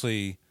it's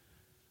basically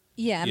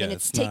I mean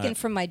it's taken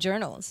from my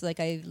journals. Like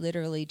I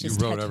literally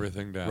just wrote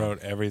everything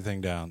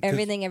down.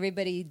 Everything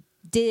everybody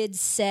did,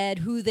 said,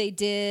 who they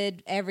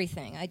did,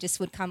 everything. I just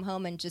would come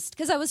home and just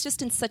because I was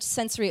just in such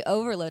sensory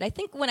overload. I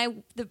think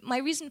when my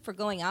reason for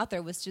going out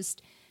there was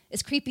just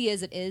as creepy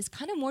as it is,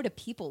 kind of more to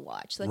people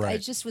watch. Like I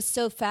just was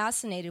so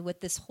fascinated with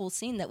this whole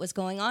scene that was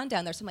going on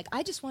down there. So I'm like,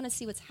 I just want to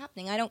see what's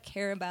happening. I don't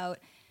care about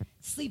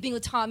sleeping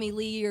with Tommy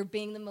Lee or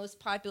being the most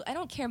popular. I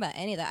don't care about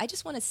any of that. I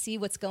just want to see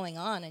what's going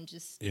on and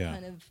just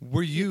kind of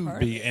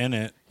be in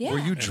it. Yeah. Were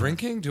you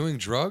drinking, doing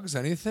drugs,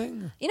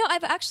 anything?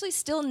 I've actually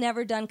still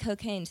never done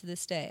cocaine to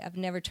this day. I've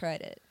never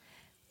tried it.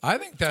 I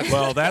think that's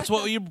Well, that's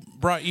what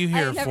brought you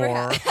here never for.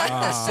 I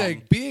gotta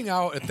say, being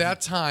out at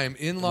that time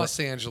in Los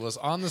Angeles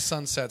on the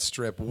Sunset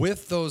Strip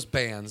with those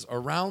bands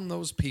around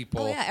those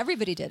people. Oh yeah,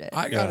 everybody did it.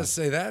 I gotta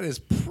say that is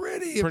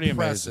pretty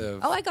impressive.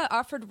 Oh, I got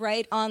offered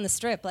right on the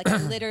strip. Like I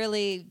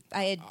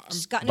had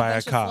just gotten a By a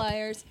bunch cop. of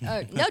flyers.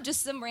 No,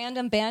 just some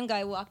random band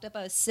guy walked up.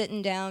 I was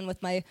sitting down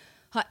with my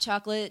hot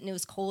chocolate, and it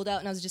was cold out,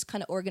 and I was just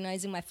kind of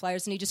organizing my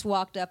flyers. And he just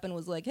walked up and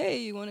was like,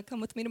 "Hey, you want to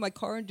come with me to my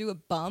car and do a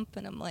bump?"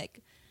 And I'm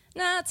like,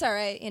 "Nah, it's all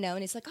right," And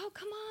he's like, "Oh,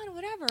 come on,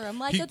 whatever." I'm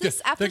like,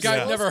 "This after the guy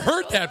school never special."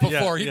 heard that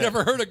before. He'd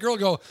never heard a girl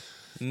go,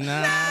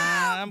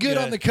 Nah, I'm good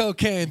on the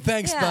cocaine.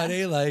 Thanks, Yeah.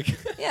 buddy. Like,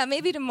 Yeah,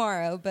 maybe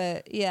tomorrow,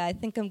 but yeah, I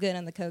think I'm good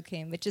on the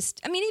cocaine. But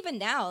even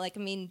now,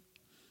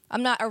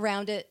 I'm not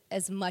around it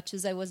as much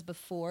as I was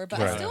before, but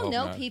I Right. still I hope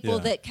know not. people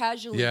that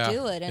casually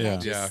do it,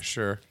 and Yeah.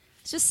 sure.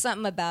 it's just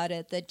something about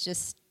it that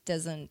just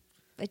doesn't.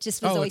 It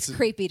just was always it's-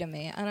 creepy to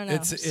me. I don't know.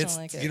 It's I just don't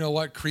like it. you know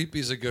what? Creepy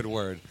is a good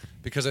word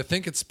because I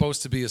think it's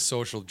supposed to be a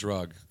social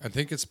drug. I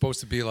think it's supposed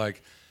to be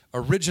like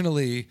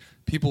originally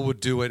people would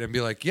do it and be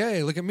like,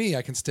 "Yay, look at me!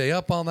 I can stay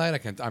up all night.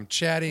 I'm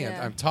chatty.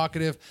 Yeah. I'm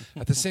talkative."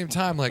 At the same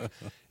time, like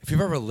if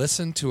you've ever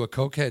listened to a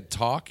cokehead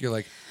talk, you're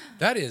like,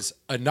 "That is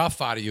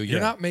enough out of you. You're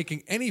Yeah. not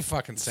making any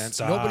fucking sense.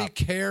 Stop. Nobody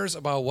cares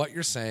about what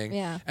you're saying."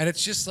 Yeah. And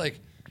it's just like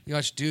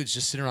watch dudes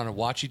just sit around and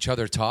watch each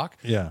other talk.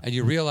 Yeah. And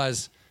you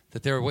realize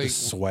that they're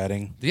Just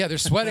sweating. yeah, they're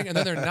sweating, and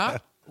then they're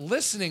not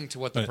listening to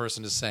what the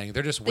person is saying.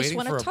 They're just They just waiting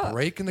wanna for a talk.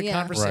 break in the Yeah.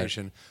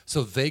 conversation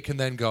so they can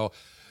then go,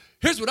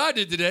 "Here's what I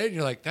did today," and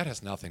you're like, "That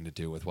has nothing to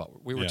do with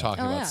what we were Yeah.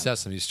 talking Oh, about, yeah.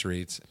 Sesame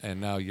Street,"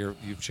 and now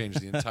you've changed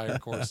the entire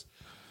course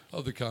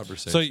of the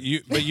conversation. So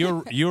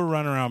you were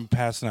running around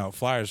passing out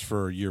flyers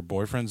for your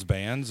boyfriend's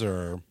bands,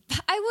 or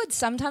I would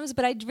sometimes,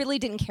 but I really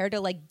didn't care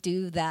to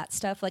do that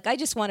stuff. I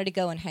just wanted to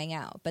go and hang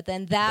out. But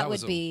then that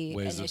was would a be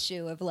ways an of-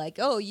 issue of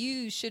oh,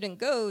 you shouldn't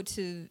go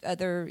to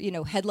other,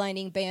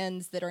 headlining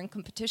bands that are in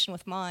competition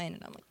with mine.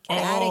 And I'm like, get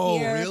out of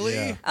here. really?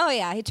 Yeah. Oh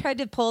yeah, he tried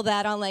to pull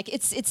that on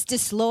it's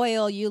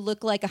disloyal. You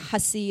look like a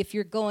hussy if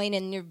you're going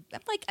and you're.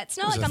 I'm like, it's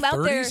not Was like it I'm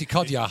out there. 30s? He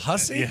called you a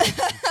hussy?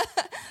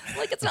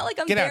 It's not like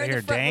I'm Get there out in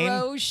here, the front Dane.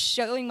 row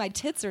showing my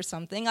tits or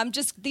something.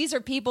 These are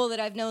people that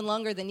I've known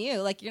longer than you.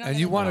 You're not. And gonna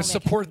you want go to make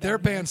support it their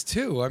down here. bands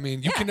too. I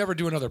mean, you can never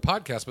do another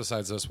podcast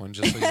besides this one,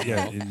 just so you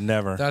yeah, know.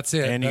 never. That's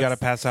it. And you got to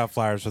That's- pass out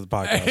flyers for the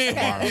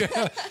podcast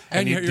tomorrow.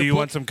 And do you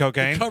want some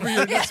cocaine? Cover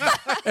your next,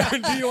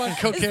 and do you want Is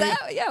cocaine?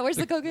 that, yeah, where's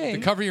the cocaine?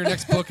 The cover of your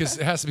next book it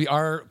has to be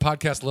our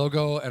podcast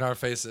logo and our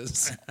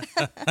faces.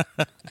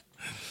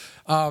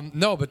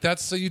 No, but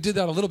that's so you did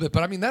that a little bit,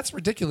 but I mean that's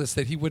ridiculous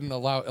that he wouldn't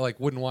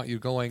wouldn't want you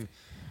going.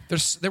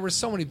 There were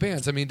so many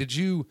bands. I mean, did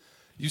you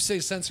say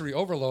sensory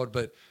overload?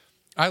 But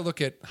I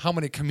look at how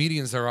many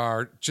comedians there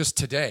are just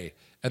today,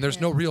 and there's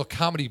no real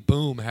comedy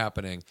boom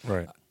happening.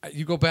 Right.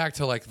 You go back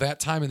to that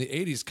time in the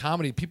 '80s,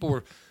 comedy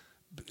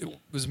it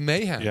was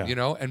mayhem,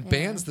 and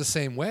bands the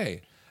same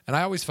way. And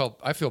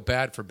I feel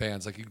bad for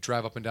bands. Like you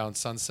drive up and down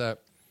Sunset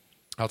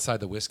outside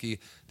the Whiskey,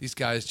 these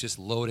guys just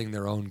loading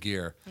their own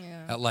gear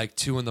at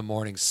 2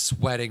 a.m,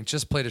 sweating,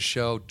 just played a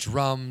show,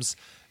 drums,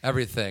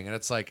 everything. And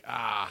it's like,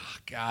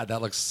 God,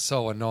 that looks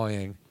so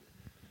annoying.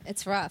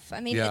 It's rough. I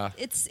mean, Yeah.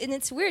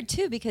 it's weird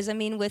too because I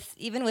mean,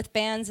 even with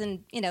bands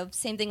and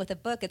same thing with a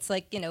book. It's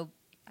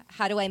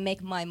how do I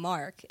make my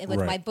mark with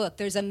Right. my book?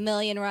 There's a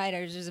million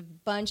writers. There's a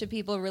bunch of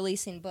people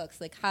releasing books.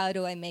 How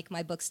do I make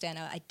my book stand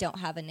out? I don't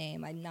have a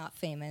name. I'm not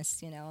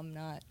famous. I'm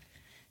not.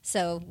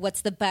 So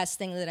what's the best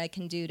thing that I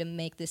can do to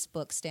make this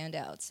book stand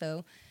out?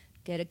 So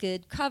get a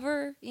good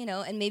cover,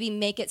 and maybe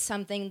make it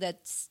something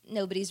that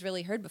nobody's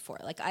really heard before.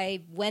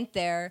 I went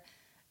there,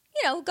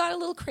 got a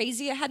little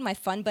crazy. I had my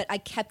fun, but I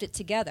kept it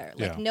together.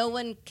 Yeah. No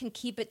one can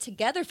keep it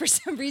together for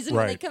some reason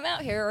when they Right. come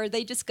out here, or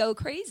they just go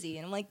crazy.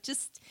 And I'm like,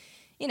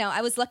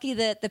 I was lucky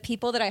that the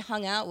people that I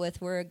hung out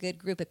with were a good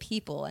group of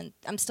people, and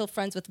I'm still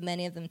friends with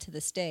many of them to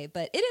this day.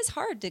 But it is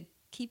hard to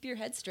keep your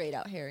head straight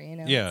out here,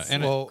 Yeah, It's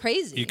and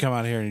crazy. You come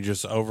out here and you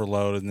just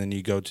overload, and then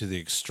you go to the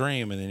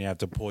extreme, and then you have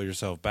to pull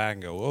yourself back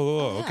and go,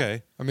 whoa, yeah.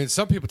 okay. I mean,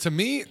 some people, to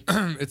me,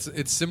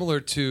 it's similar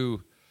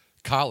to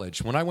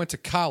college. When I went to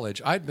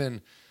college, I'd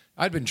been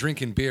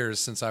drinking beers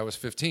since I was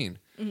 15.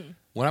 Mm-hmm.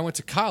 When I went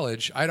to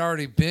college, I'd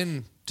already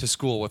been to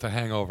school with a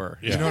hangover.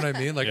 Yeah. You know what I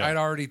mean? Yeah. I'd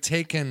already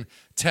taken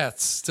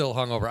tests still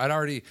hungover. I'd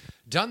already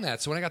done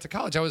that. So when I got to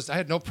college, I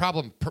had no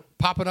problem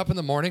popping up in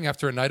the morning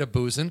after a night of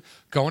boozing,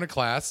 going to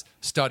class,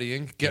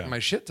 studying, getting my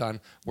shit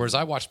done. Whereas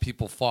I watched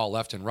people fall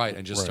left and right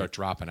and just start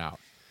dropping out.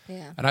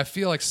 Yeah. And I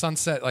feel like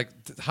Sunset,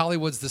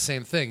 Hollywood's the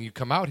same thing. You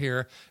come out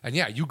here and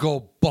you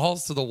go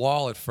balls to the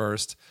wall at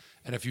first.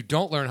 And if you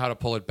don't learn how to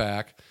pull it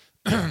back,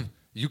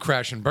 you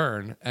crash and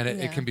burn. And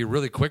it can be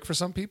really quick for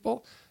some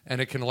people. And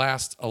it can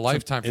last a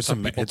lifetime for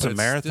some people. It's a but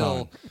marathon.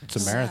 still- It's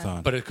a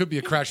marathon. but it could be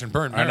a crash and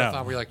burn I know.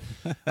 marathon where you're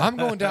like, I'm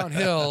going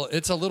downhill.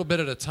 It's a little bit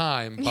at a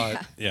time.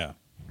 But yeah.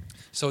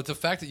 so it's the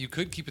fact that you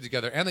could keep it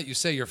together and that you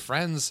say your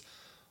friends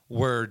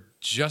were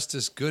just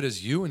as good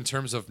as you in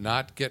terms of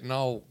not getting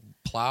all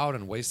plowed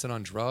and wasted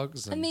on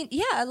drugs. I mean,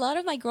 yeah, a lot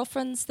of my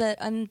girlfriends that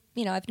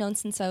I've known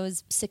since I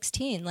was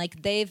 16,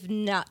 like they've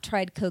not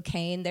tried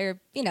cocaine.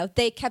 They're,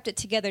 they kept it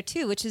together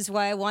too, which is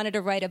why I wanted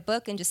to write a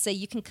book and just say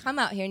you can come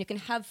out here and you can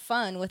have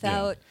fun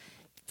without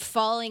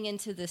falling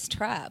into this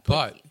trap.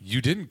 But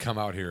you didn't come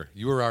out here.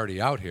 You were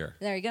already out here.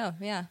 There you go.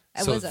 Yeah.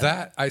 So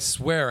that, I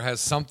swear, has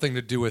something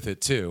to do with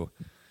it too.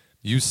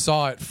 You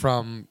saw it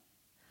from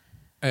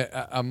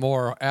a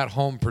more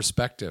at-home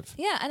perspective.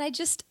 Yeah, and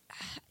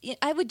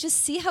I would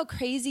just see how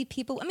crazy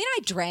people... I mean, I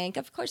drank.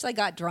 Of course, I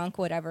got drunk,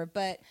 whatever.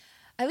 But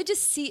I would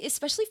just see,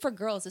 especially for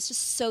girls, it's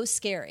just so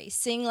scary.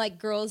 Seeing, like,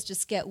 girls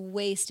just get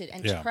wasted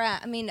and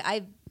trapped. I mean,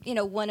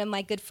 one of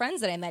my good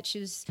friends that I met,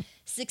 she was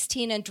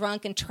 16 and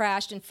drunk and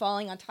trashed and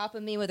falling on top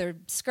of me with her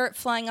skirt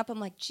flying up. I'm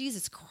like,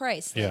 Jesus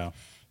Christ. Like,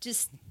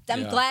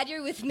 I'm glad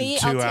you're with me.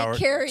 I'll take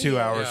care of you. 2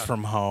 hours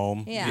from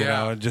home.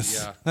 Yeah.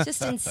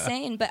 Just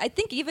insane. But I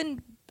think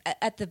even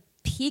at the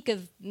peak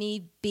of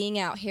me being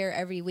out here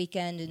every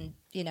weekend, and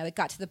it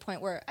got to the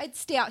point where I'd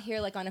stay out here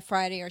like on a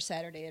Friday or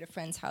Saturday at a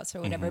friend's house or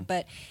whatever.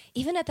 But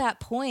even at that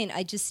point,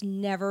 I just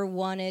never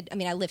wanted. I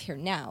mean, I live here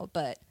now,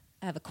 but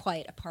I have a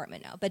quiet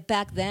apartment now. But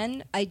back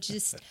then, I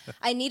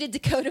needed to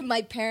go to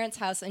my parents'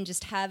 house and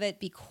just have it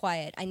be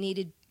quiet. I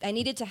needed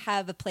to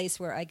have a place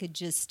where I could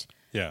just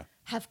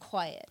have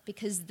quiet,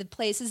 because the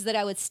places that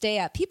I would stay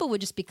at, people would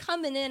just be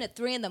coming in at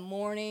 3 a.m.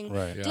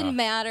 Right. Didn't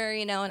matter,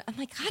 and I'm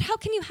like, God, how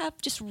can you have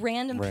just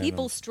random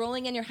people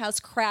strolling in your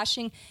house,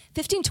 crashing,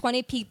 15,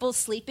 20 people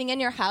sleeping in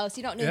your house?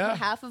 You don't know who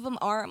half of them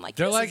are. I'm like,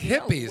 they're like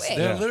hippies.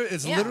 No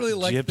It's literally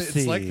like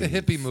it's like the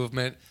hippie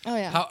movement. Oh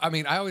yeah.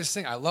 I always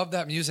think I love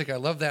that music. I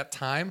love that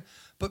time.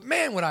 But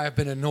man, would I have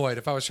been annoyed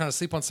if I was trying to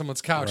sleep on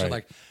someone's couch and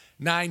like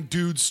 9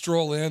 dudes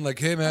stroll in like,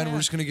 hey man, we're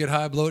just gonna get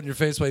high, blow it in your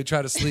face while you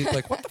try to sleep.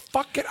 Like, what the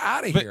fuck? Get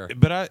out of here.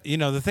 But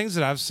the things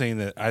that I've seen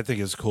that I think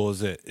is cool is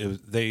that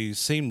they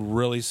seem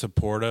really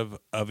supportive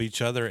of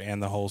each other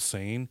and the whole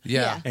scene.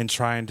 And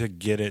trying to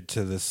get it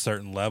to this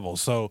certain level.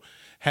 So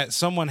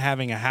someone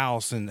having a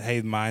house and,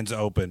 hey, mine's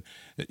open,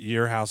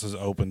 your house is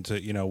open to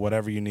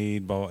whatever you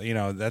need. But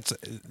that's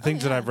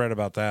things that I've read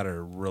about that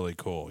are really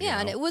cool.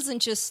 Yeah, and it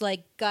wasn't just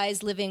like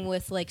guys living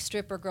with like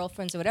stripper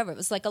girlfriends or whatever. It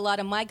was like a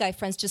lot of my guy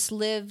friends just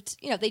lived.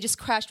 They just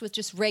crashed with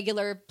just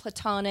regular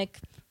platonic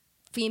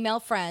female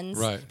friends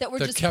that were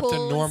just kept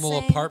cool a normal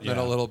apartment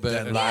a little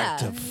bit. That like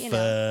to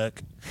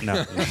fuck.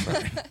 No,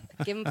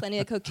 give them plenty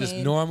of cocaine. Just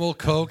normal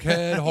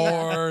cokehead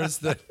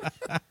whores.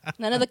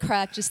 None of the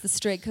crack, just the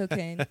straight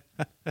cocaine.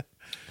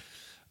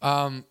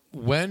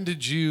 When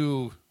did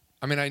you?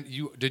 I mean,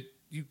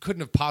 you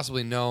couldn't have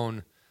possibly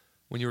known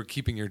when you were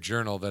keeping your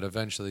journal that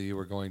eventually you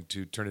were going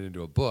to turn it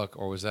into a book,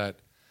 or was that?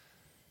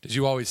 Did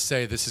you always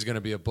say this is going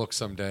to be a book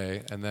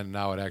someday, and then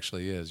now it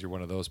actually is? You're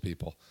one of those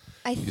people.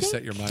 You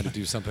set your mind to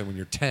do something when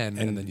you're 10,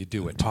 and then you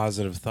do it.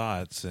 Positive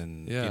thoughts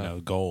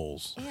and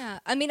goals. Yeah,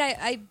 I mean,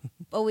 I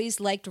always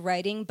liked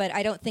writing, but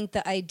I don't think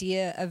the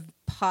idea of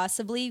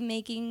possibly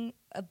making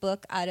a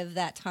book out of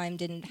that time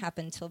didn't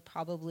happen until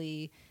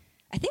probably,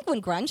 I think,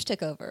 when Grunge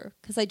took over,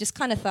 because I just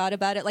kind of thought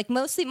about it. Like,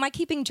 mostly my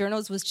keeping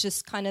journals was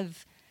just kind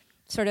of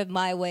sort of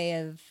my way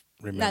of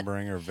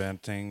remembering or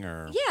venting,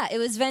 or it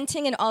was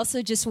venting and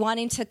also just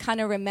wanting to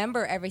kind of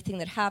remember everything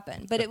that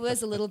happened. But it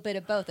was a little bit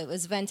of both. It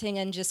was venting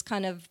and just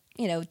kind of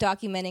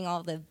documenting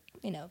all the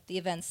the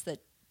events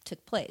that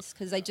took place,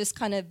 because I just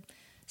kind of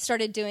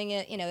started doing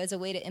it as a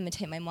way to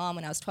imitate my mom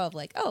when I was 12.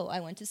 Like, oh, I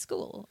went to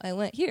school, I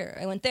went here,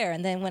 I went there,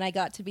 and then when I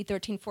got to be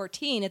 13,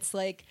 14, it's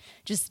like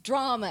just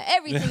drama.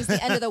 Everything's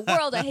the end of the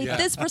world. I hate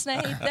this person,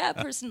 I hate that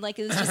person. Like,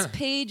 it was just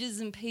pages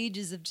and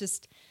pages of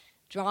just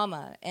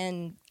drama.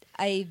 And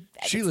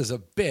Sheila's a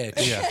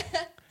bitch. Yeah.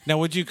 Now,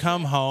 would you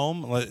come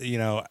home,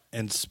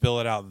 and spill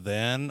it out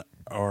then,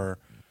 or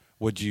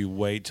would you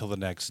wait till the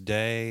next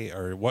day,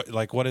 or what?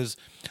 Like, what is?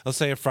 Let's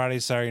say a Friday,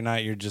 Saturday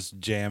night, you're just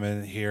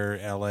jamming here,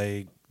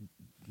 LA,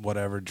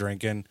 whatever,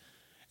 drinking,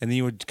 and then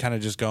you would kind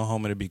of just go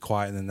home and it'd be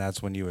quiet, and then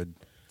that's when you would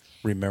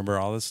remember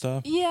all this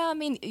stuff. Yeah, I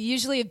mean,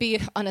 usually it'd be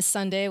on a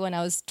Sunday when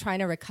I was trying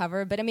to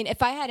recover. But I mean,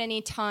 if I had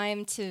any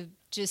time to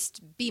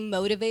just be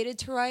motivated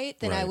to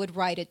write, then I would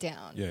write it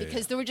down,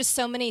 because there were just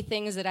so many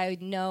things that I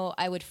know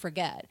I would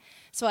forget.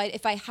 So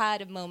if I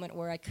had a moment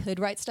where I could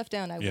write stuff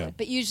down, I would.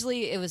 But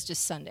usually it was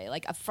just Sunday.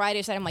 Like a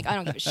Friday, Saturday, I'm like, I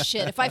don't give a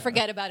shit. If I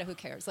forget about it, who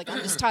cares? Like, I'm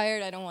just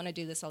tired. I don't want to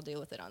do this. I'll deal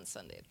with it on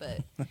Sunday. But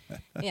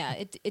yeah,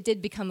 it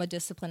did become a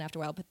discipline after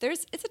a while. But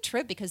it's a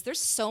trip, because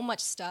there's so much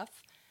stuff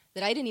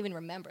that I didn't even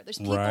remember. There's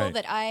people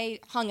that I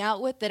hung out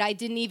with that I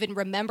didn't even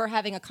remember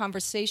having a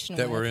conversation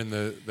with.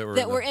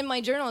 That were in my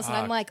journals. And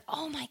I'm like,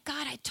 oh my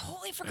God, I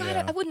totally forgot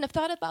it. I wouldn't have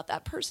thought about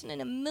that person in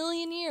a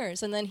million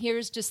years. And then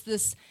here's just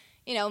this,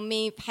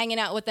 me hanging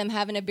out with them,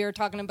 having a beer,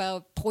 talking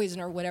about poison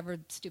or whatever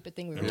stupid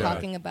thing we were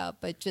talking about.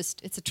 But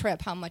just, it's a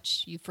trip how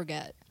much you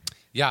forget.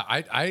 Yeah,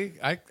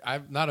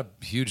 I'm not a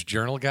huge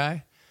journal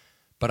guy,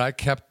 but I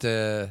kept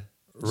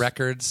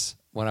records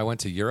when I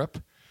went to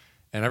Europe.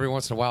 And every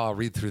once in a while, I'll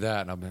read through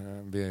that, and I'll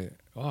be,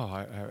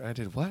 I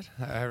did what?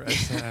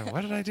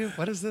 What did I do?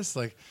 What is this?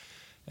 Like,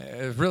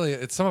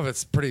 some of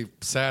it's pretty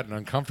sad and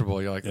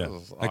uncomfortable. You're like, Yeah.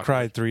 oh, I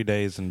cried 3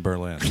 days in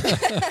Berlin.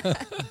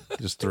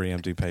 Just 3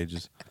 empty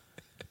pages.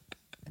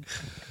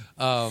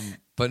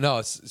 But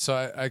no, so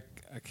I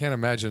can't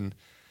imagine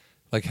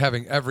like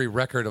having every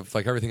record of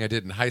like everything I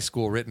did in high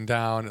school written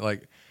down.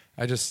 Like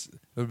it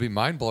would be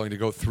mind blowing to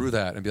go through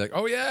that and be like,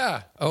 oh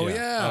yeah, Oh, that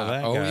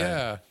guy.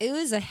 yeah. It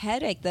was a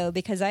headache, though,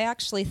 because I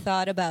actually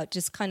thought about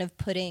just kind of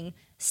putting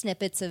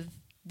snippets of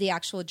the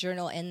actual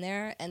journal in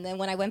there. And then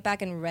when I went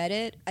back and read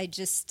it, I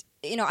just,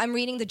 I'm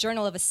reading the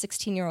journal of a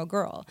 16-year-old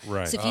girl.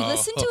 Right. So if you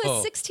listen to a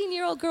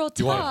 16-year-old girl talk,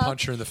 You want to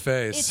punch her in the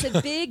face. it's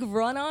a big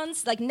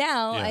run-ons. Like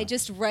now, Yeah. I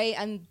just write,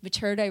 I'm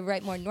matured, I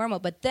write more normal.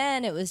 But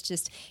then it was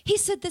just, he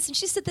said this and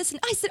she said this and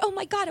I said, oh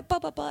my God, blah,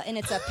 blah, blah. And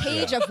it's a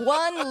page of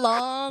one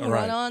long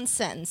Right. run-on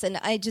sentence. And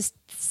I just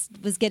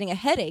was getting a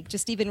headache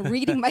just even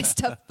reading my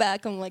stuff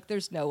back. I'm like,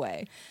 there's no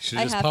way. Should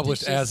I have just have to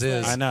published as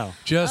is. I know.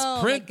 Just Oh,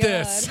 my print God.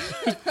 this.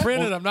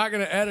 Print it. I'm not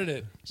going to edit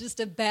it. Just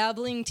a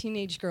babbling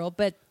teenage girl,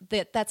 but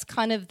that's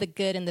kind of the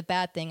good and the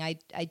bad thing.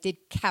 I did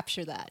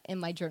capture that in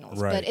my journals,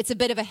 Right. but it's a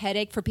bit of a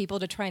headache for people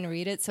to try and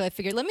read it. So I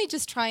figured, let me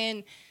just try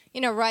and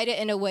write it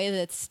in a way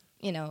that's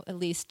at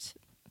least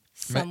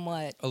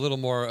somewhat A little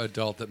more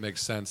adult that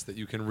makes sense that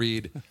you can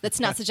read. that's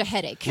not such a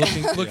headache.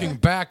 Looking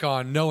back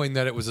on knowing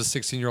that it was a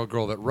 16-year-old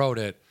girl that wrote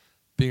it,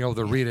 being able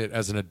to read it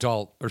as an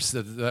adult or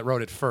that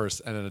wrote it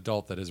first and an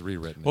adult that has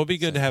rewritten it. Well, it'd be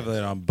good to have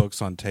that on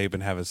books on tape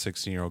and have a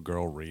 16-year-old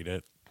girl read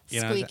it.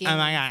 Squeaking. Oh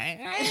my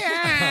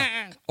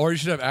God. Or you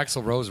should have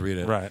Axl Rose read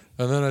it. Right.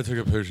 And then I took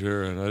a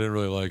picture and I didn't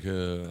really like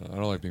it. I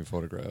don't like being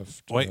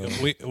photographed.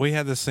 We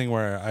had this thing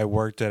where I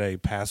worked at a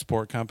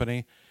passport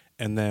company,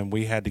 and then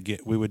we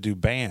would do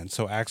bands.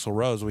 So Axl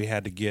Rose, we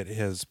had to get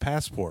his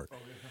passport.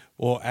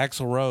 Well,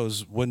 Axl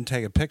Rose wouldn't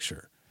take a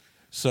picture.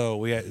 So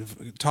we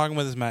had talking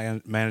with his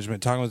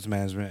management,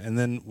 and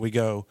then they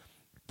go,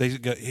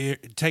 here,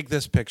 take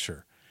this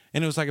picture.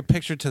 And it was like a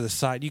picture to the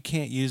side. You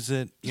can't use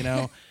it,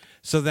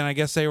 So then I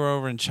guess they were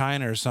over in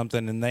China or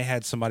something, and they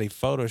had somebody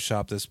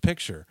Photoshop this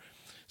picture.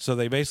 So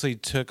they basically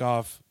took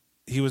off.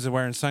 He was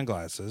wearing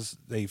sunglasses.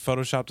 They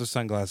Photoshopped the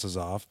sunglasses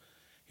off.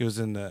 He was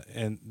and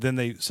then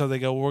they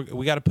go,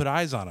 we got to put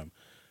eyes on him.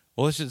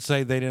 Well, let's just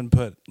say they didn't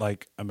put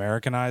like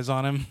American eyes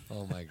on him.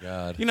 Oh my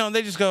God. And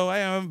they just go,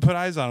 hey, I haven't put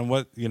eyes on him.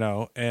 What,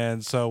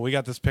 And so we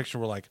got this picture.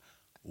 We're like,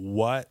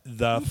 what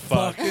the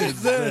fuck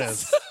is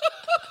this?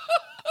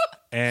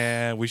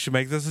 And we should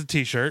make this a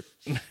T-shirt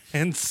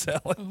and sell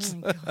it. Oh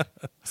my God.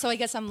 So I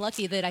guess I'm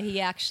lucky that he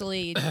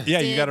actually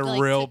You got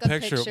a real took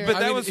picture. picture. But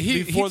that was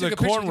before the took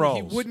a picture,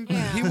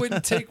 cornrows. He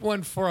wouldn't take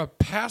one for a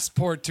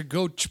passport to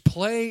go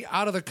play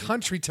out of the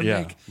country to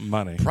make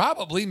money.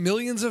 probably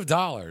millions of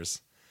dollars.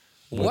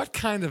 What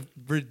kind of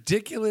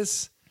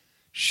ridiculous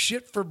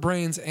shit for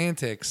brains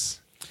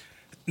antics?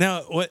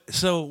 Now,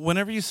 so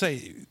whenever you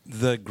say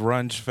the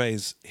grunge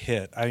phase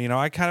hit,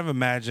 I kind of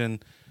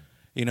imagine,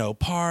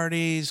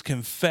 parties,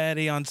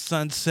 confetti on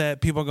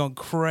Sunset, people going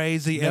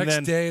crazy.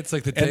 Next day, it's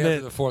like the day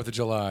after the 4th of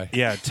July.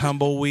 Yeah,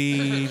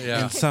 tumbleweed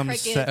Yeah. and some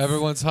Crickets.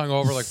 Everyone's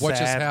hungover. Like, what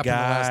just sad happened in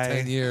the last guy,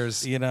 10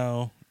 years?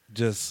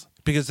 Just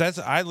because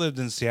I lived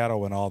in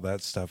Seattle when all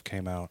that stuff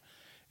came out.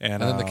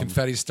 And then the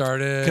confetti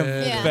started.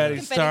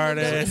 Confetti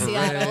started. moved over to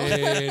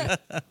Seattle.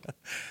 Parade.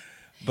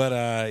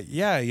 But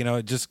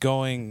just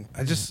going.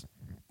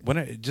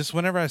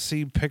 Whenever I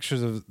see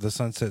pictures of the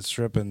Sunset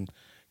Strip and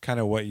kind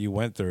of what you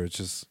went through, it's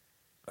just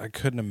I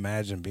couldn't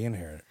imagine being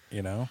here.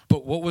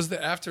 But what was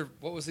the after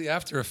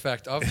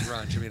effect of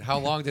grunge? I mean, how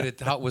long did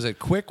it? Was it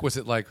quick? Was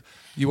it like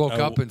you woke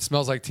up and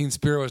Smells Like Teen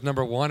Spirit was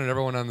 #1 and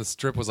everyone on the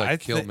strip was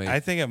like, "Kill me"? I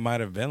think it might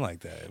have been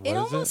like that. It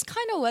almost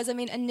kind of was. I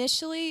mean,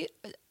 initially,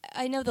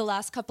 I know the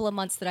last couple of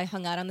months that I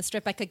hung out on the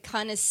strip, I could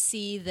kind of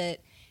see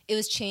that it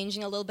was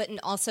changing a little bit, and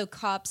also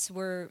cops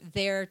were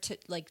there to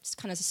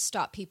kind of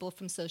stop people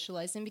from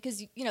socializing because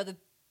the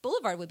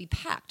boulevard would be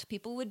packed.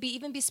 People would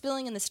even be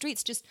spilling in the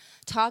streets, just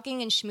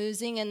talking and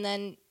schmoozing, and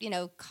then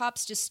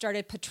cops just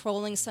started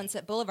patrolling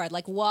Sunset Boulevard,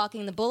 like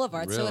walking the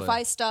boulevard. So if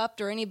I stopped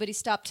or anybody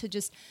stopped to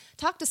just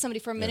talk to somebody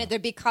for a minute,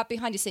 there'd be a cop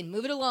behind you saying,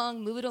 "Move it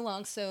along, move it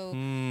along." So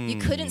you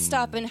couldn't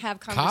stop and have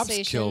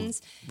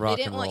conversations. Rock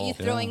They didn't and want you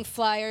roll. throwing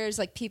flyers,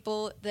 like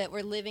people that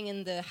were living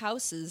in the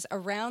houses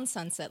around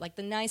Sunset, like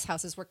the nice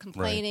houses, were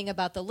complaining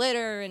about the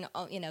litter and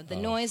the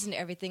noise and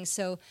everything.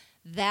 So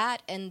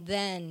that, and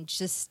then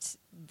just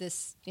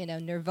this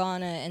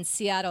Nirvana and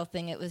Seattle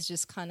thing, it was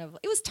just kind of,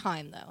 it was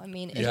time though. I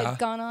mean, it had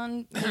gone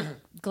on.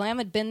 Glam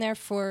had been there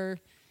for,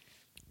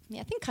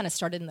 I think kind of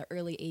started in the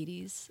early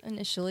 80s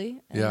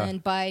initially, and then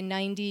by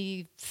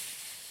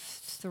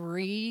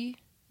 93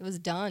 it was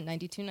done.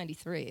 92,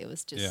 93 it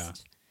was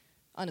just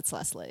on its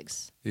last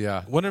legs.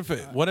 Yeah. What if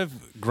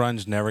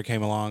grunge never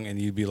came along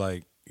and you'd be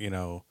like,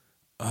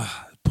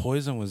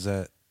 Poison was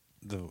at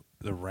the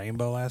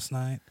Rainbow last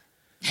night?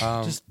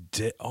 Just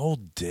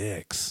old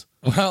dicks.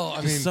 Well,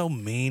 I mean, so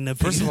mean.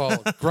 First of all,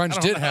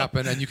 grunge did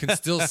happen, and you can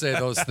still say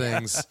those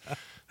things.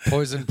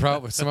 Poison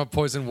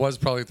was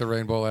probably at the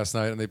Rainbow last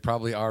night, and they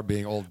probably are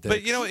being old dicks.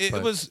 But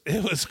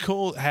it was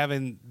cool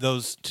having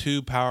those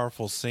two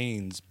powerful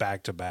scenes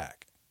back to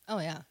back. Oh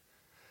yeah.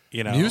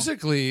 You know,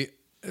 musically,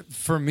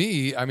 for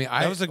me, I mean,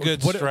 that was a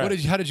good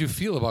stretch. How did you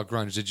feel about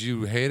grunge? Did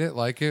you hate it,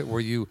 like it? Were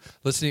you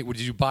listening?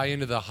 Did you buy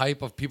into the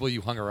hype of people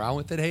you hung around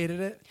with that hated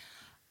it?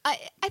 I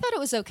thought it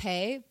was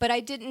okay, but I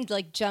didn't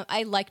like jump.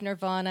 I like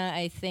Nirvana.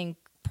 I think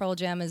Pearl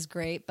Jam is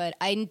great, but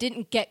I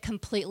didn't get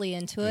completely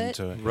into it.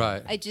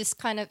 Right. I just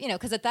kind of,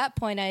 because at that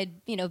point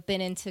I'd,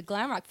 been into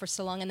glam rock for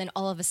so long, and then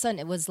all of a sudden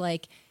it was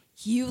like,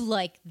 you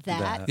like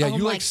that? Yeah, oh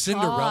you my like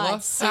Cinderella?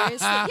 God,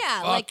 seriously?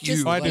 Yeah, like you.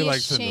 just I do like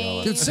ashamed.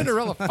 Cinderella. Dude,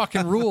 Cinderella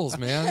fucking rules,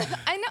 man.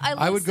 I know.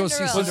 I would go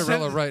see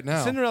Cinderella right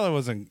now. Cinderella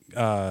wasn't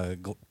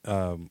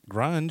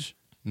grunge.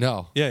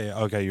 No. Yeah.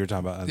 Okay, you were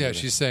talking about. Yeah,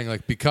 she's saying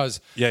like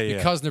because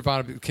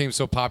Nirvana became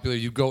so popular,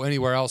 you go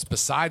anywhere else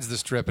besides the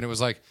Strip, and it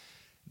was like,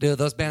 dude,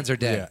 those bands are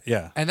dead.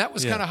 Yeah. And that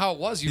was kind of how it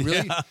was. You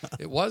really,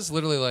 it was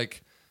literally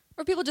like.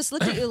 Or people just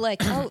look at you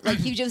like, oh,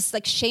 like you just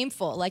like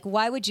shameful. Like,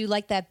 why would you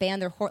like that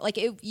band? They're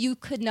you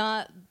could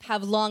not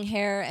have long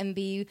hair and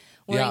be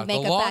wearing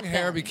makeup. The long back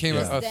hair then. became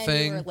a Then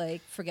thing. you were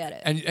like, forget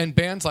it. And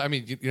bands like, I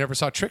mean, you never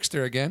saw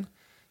Trickster again.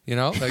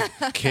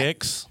 Like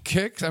Kicks.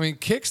 I mean,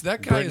 Kicks.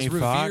 That guy Brittany is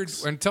revered.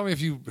 Fox. And tell me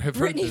if you have heard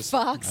Brittany this.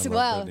 Fox.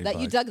 Wow, Brittany that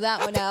Fox. you dug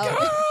that one out.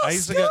 I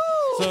used to go.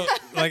 So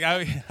like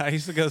I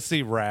used to go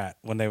see Rat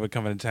when they would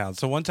come into town.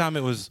 So one time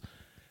it was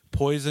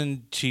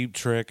Poison, Cheap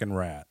Trick, and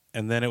Rat,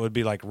 and then it would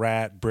be like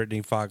Rat,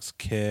 Brittany Fox,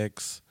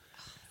 Kicks,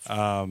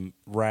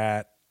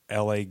 Rat,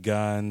 L.A.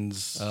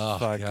 Guns,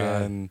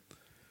 fucking.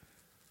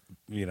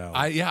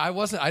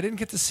 I didn't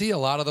get to see a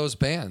lot of those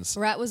bands.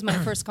 Rat was my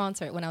first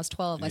concert when I was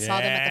 12. I saw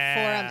them at the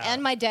Forum,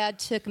 and my dad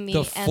took me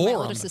and my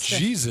Forum? older sister.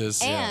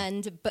 Jesus.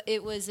 But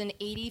it was in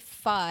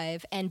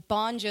 '85, and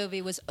Bon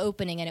Jovi was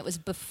opening, and it was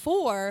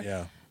before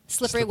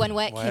Slippery When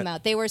Wet came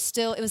out. They were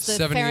still. It was the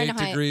 78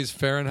 Fahrenheit. degrees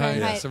Fahrenheit.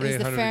 It was the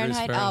 7800 Fahrenheit degrees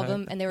Fahrenheit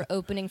album, and they were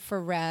opening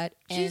for Rat.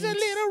 She's a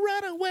little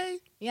runaway.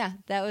 Yeah,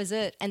 that was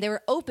it. And they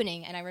were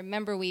opening, and I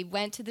remember we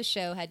went to the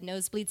show, had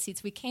nosebleed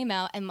seats. We came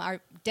out, and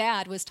our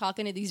dad was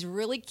talking to these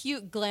really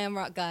cute glam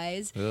rock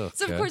guys. Ugh,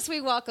 so, of course,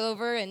 we walk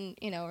over, and,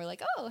 we're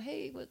like, oh,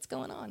 hey, what's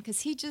going on?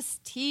 Because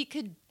he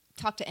could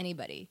talk to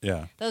anybody.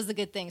 Yeah. That was the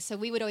good thing. So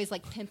we would always,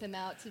 pimp him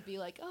out to be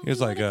like, oh, He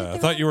was like, I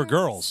thought you were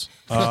girls.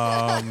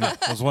 I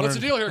was wondering. What's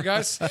the deal here,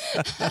 guys?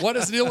 What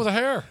is the deal with the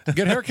hair?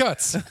 Get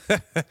haircuts.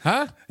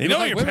 Huh? You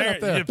know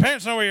your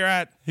parents know where you're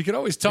at. He could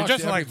always talk You're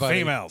just to like everybody.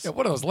 females. Yeah,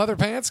 what are those, leather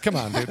pants? Come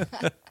on, dude.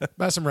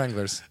 Buy some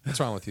Wranglers. What's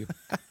wrong with you?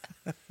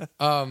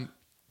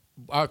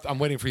 I'm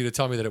waiting for you to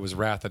tell me that it was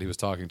Rat that he was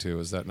talking to.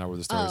 Is that not where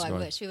the story is I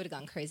going? wish. We would have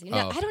gone crazy.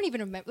 No, I don't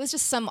even remember. It was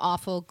just some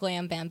awful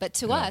glam band. But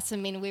to us, I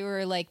mean, we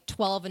were like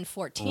 12 and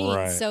 14.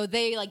 Right. So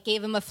they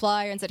gave him a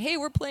flyer and said, hey,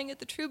 we're playing at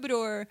the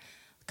Troubadour.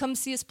 Come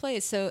see us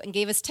play. And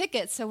gave us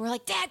tickets. So we're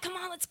like, Dad, come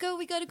on, let's go.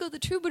 We got to go to the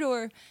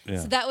Troubadour. Yeah.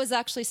 So that was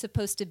actually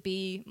supposed to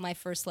be my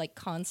first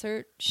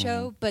concert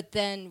show. Mm-hmm. But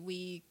then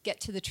we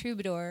get to the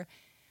Troubadour.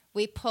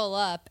 We pull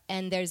up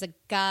and there's a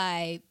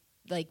guy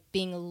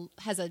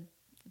has a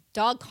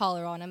dog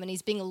collar on him, and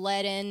he's being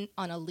led in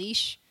on a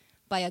leash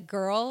by a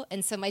girl.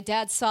 And so my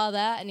dad saw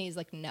that, and he's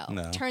like, no.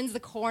 Turns the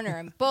corner,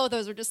 and both of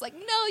us were just like,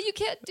 no, you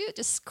can't do it.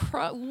 Just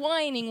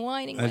whining.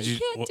 Like, you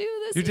can't do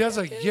this. Your dad's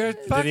like, you're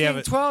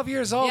fucking 12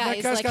 years old. Yeah,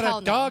 that guy's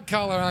got a dog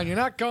collar on. You're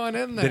not going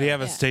in there. Did he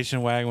have a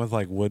station wagon with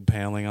wood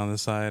paneling on the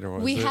side? Or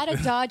we had a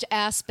Dodge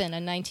Aspen, a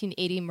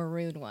 1980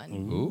 maroon one.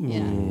 Ooh.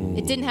 Yeah.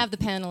 It didn't have the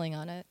paneling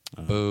on it.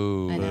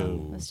 Boo. I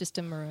know. It was just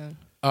a maroon.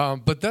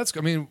 But that's,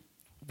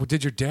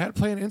 did your dad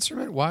play an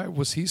instrument? Why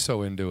was he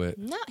so into it?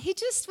 No, he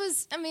just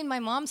was. My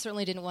mom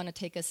certainly didn't want to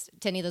take us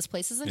to any of those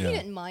places, and he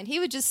didn't mind. He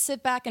would just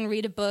sit back and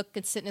read a book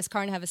and sit in his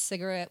car and have a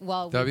cigarette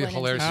while That'd we be went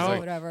hilarious. into Like,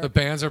 whatever. the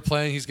bands are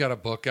playing. He's got a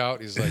book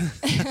out. He's like,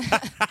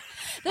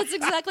 That's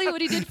exactly what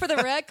he did for the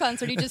Rat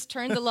concert. He just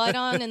turned the light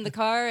on in the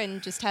car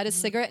and just had his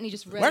cigarette, and he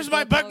just read. Where's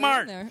my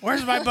bookmark?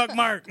 Where's my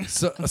bookmark?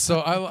 So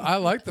I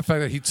like the fact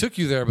that he took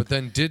you there, but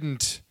then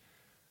didn't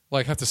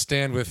have to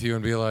stand with you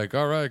and be like,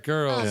 all right,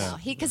 girls. Oh, no,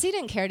 because he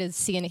didn't care to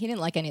see any. He didn't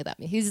like any of that.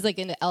 He's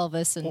into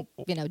Elvis and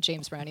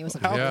James Brown. He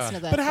wasn't listening to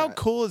that. But how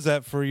cool is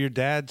that for your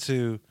dad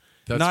to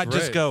not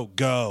just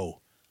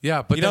go?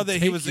 Yeah, but that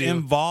he was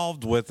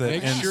involved with it.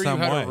 Make in sure some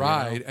you had way, a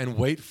ride and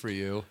wait for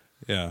you.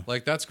 Yeah,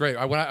 that's great.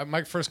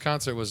 My first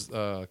concert was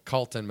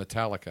Cult and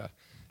Metallica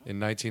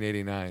in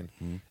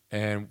 1989,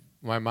 and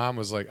my mom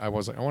was like, I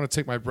want to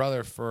take my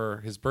brother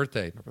for his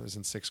birthday. My brother was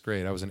in 6th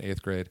grade. I was in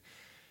 8th grade.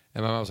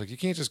 And my mom was like, you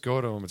can't just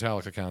go to a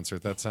Metallica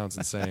concert. That sounds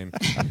insane.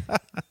 And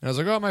I was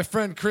like, oh, my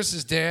friend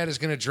Chris's dad is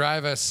going to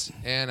drive us.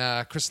 And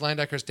Chris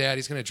Leindecker's dad,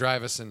 he's going to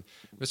drive us. And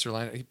Mr.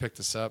 Leindecker, he picked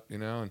us up,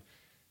 and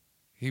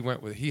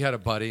he had a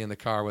buddy in the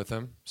car with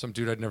him, some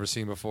dude I'd never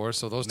seen before.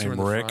 So those two were in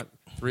the front.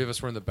 3 of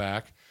us were in the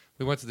back.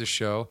 We went to the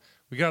show.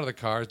 We got out of the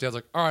car. His dad's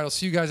like, all right, I'll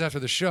see you guys after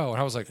the show.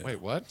 And I was like,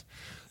 wait, what?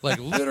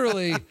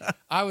 Literally,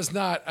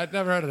 I'd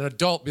never had an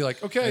adult be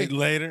like, okay,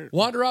 later,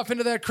 wander off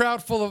into that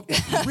crowd full of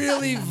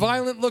really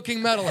violent looking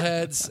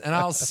metalheads, and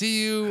I'll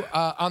see you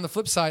on the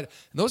flip side.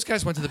 And those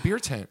guys went to the beer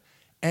tent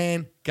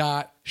and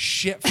got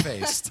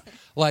shit-faced.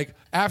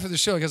 After the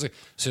show, the guy's like,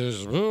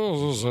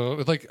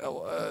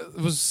 it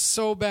was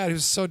so bad. He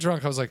was so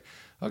drunk. I was like,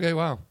 okay,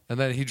 wow. And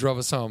then he drove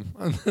us home.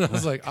 And then I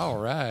was like, all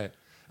right.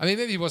 I mean,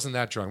 maybe he wasn't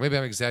that drunk. Maybe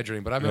I'm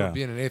exaggerating, but I remember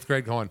being in 8th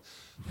grade going,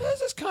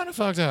 this is kind of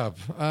fucked up.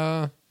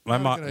 My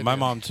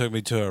mom took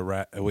me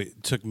to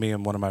took me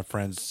and one of my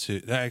friends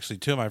actually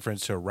 2 of my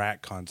friends to a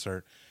Rat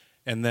concert,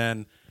 and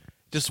then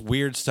just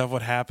weird stuff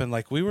would happen.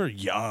 Like, we were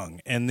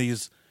young, and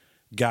these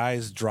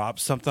guys dropped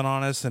something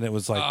on us, and it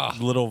was like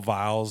little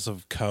vials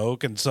of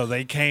Coke, and so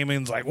they came in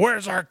and was like,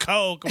 where's our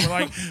Coke? And we're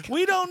like,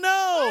 we don't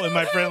know. And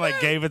my friend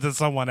like gave it to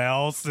someone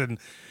else, and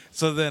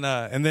so then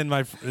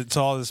it's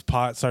all this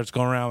pot starts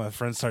going around. My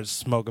friend starts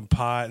smoking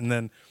pot, and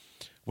then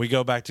we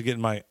go back to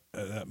getting my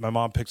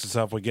mom picks us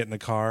up. We get in the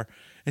car,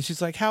 and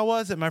she's like, how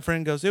was it? My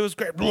friend goes, it was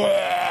great.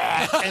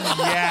 And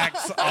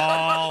yaks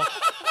all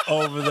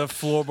over the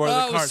floorboard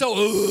of the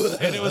car.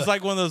 And it was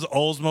like one of those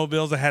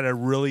Oldsmobiles that had a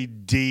really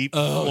deep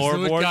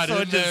floorboard, so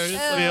it just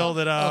filled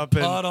it up.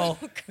 And I don't,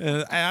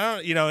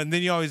 and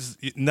then you always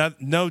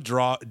no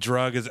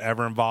drug is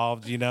ever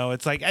involved.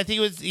 It's like, I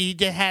think he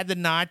had the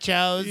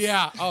nachos.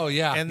 Yeah. Oh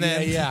yeah. And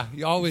then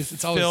you always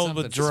it's always filled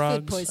something. with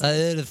drugs. I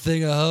ate a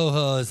thing of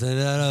ho-hos and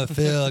I don't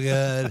feel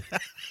good.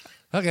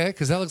 Okay,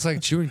 because that looks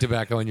like chewing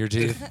tobacco in your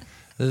teeth.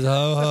 There's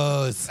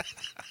ho-hos.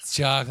 It's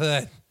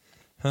chocolate.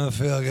 I don't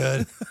feel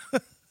good.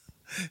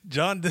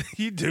 John,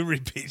 you do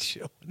repeat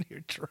shit when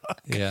you're drunk.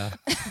 Yeah.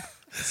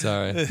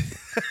 Sorry.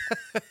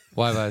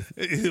 Why?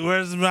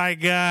 Where's my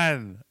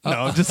gun?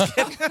 No, just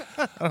kidding.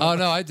 Oh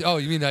no!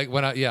 You mean like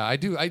when I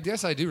do. I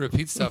guess I do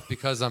repeat stuff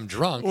because I'm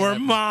drunk. We're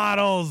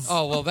models.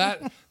 Oh well,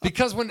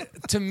 because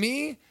to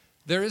me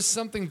there is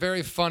something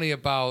very funny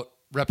about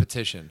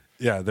repetition.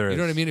 Yeah, there is. You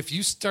know what I mean? If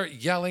you start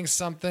yelling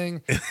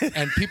something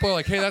and people are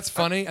like, "Hey, that's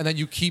funny," and then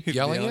you keep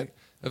yelling it.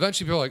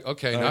 Eventually, people are like,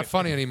 "Okay, not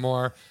funny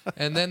anymore,"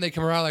 and then they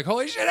come around like,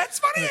 "Holy shit, that's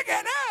funny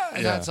again!"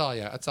 And that's all.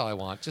 Yeah, that's all I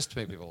want, just to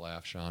make people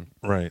laugh, Sean.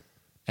 Right.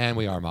 And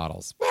we are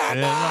models. We're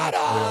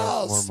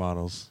Models. We're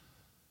models.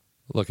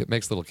 Look, it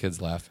makes little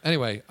kids laugh.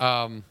 Anyway,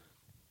 I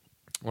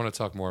want to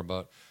talk more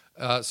about.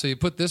 So you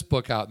put this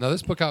book out. Now,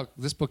 this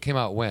book came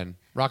out when?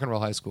 Rock and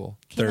Roll High School.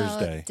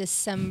 Thursday.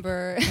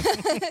 December.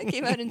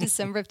 Came out in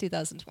December of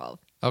 2012.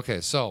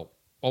 Okay, so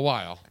a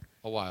while.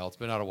 It's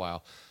been out a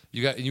while.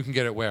 You can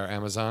get it where?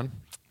 Amazon.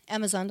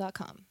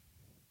 Amazon.com.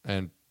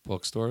 And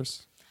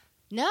bookstores?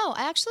 No,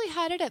 I actually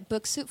had it at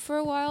Booksoup for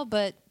a while,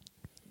 but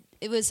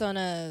it was on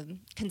a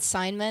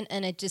consignment,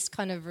 and it just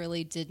kind of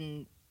really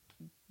didn't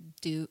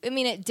do. I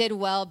mean, it did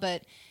well,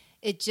 but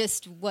it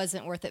just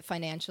wasn't worth it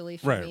financially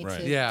for me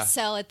to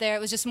sell it there. It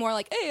was just more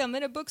like, hey, I'm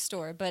in a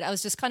bookstore, but I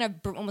was just kind of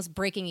almost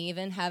breaking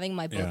even having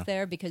my book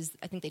there because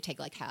I think they take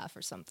like half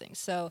or something.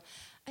 So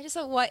I just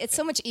thought, it's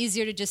so much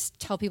easier to just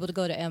tell people to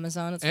go to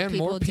Amazon. It's and what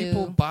more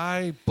people do.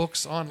 Buy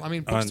books on. I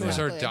mean, bookstores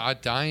are a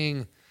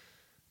dying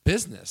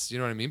business. You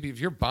know what I mean? If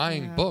you're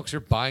buying books,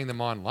 you're buying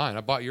them online.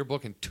 I bought your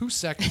book in 2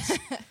 seconds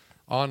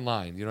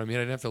online. You know what I mean?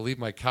 I didn't have to leave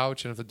my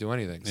couch. I didn't have to do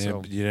anything. Yeah,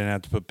 so you didn't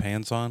have to put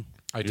pants on?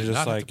 You're just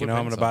not like, I'm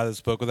going to buy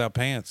this book without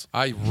pants.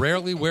 I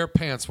rarely wear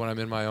pants when I'm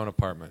in my own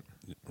apartment.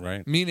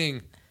 Right.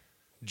 Meaning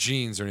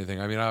jeans or anything.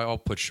 I mean, I'll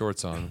put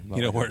shorts on.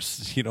 You don't wear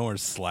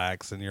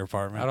slacks in your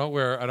apartment? I don't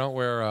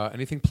wear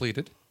anything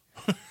pleated.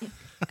 I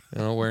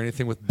don't wear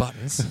anything with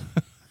buttons.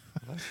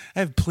 I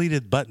have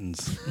pleated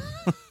buttons.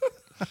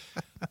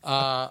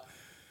 So,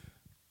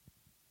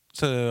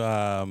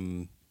 how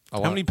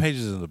many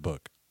pages in the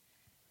book?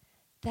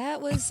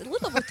 That was a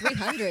little over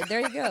 300.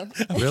 There you go.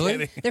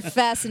 Really? They're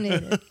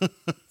fascinated.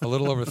 A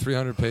little over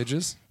 300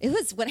 pages? It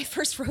was, when I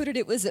first wrote it,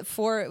 it was at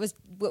 4. It was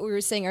what we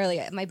were saying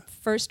earlier. My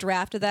first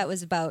draft of that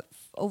was about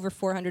over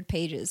 400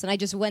 pages. And I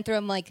just went through,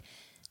 I'm like,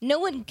 no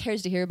one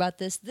cares to hear about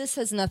this. This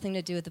has nothing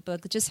to do with the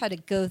book. I just had to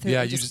go through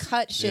and just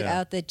cut shit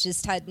out that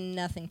just had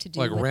nothing to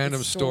do with like random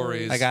the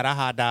stories. stories. I got a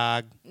hot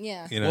dog.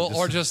 Yeah.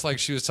 Or just like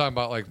she was talking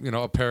about, like,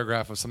 a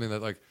paragraph of something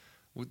that like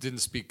didn't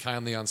speak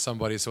kindly on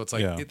somebody. So it's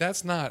like,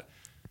 that's not...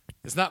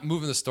 It's not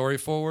moving the story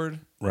forward.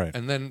 Right.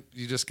 And then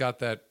you just got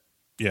that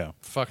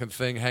fucking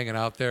thing hanging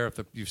out there if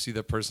you see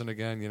the person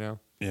again,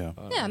 Yeah.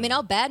 I mean,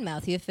 I'll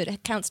badmouth you if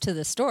it counts to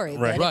the story.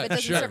 Right. But if it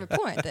doesn't serve a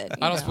point, then...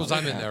 I don't suppose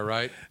I'm in there,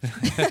 right?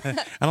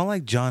 I don't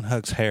like John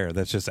Huck's hair.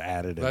 That's just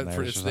added in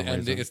there. It's the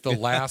ending. It's the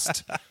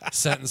last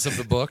sentence of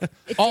the book.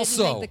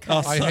 Also,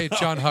 I hate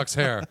John Huck's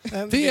hair.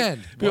 The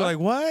end. People are like,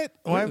 what?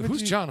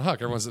 Who's John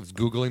Huck? Everyone's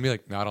Googling me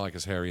like, no, I don't like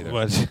his hair either.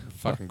 What?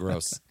 Fucking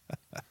gross.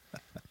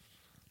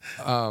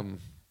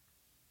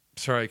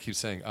 Sorry, I keep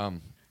saying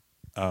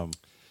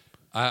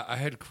I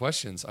had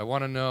questions. I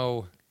want to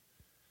know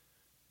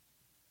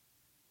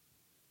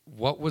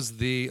what was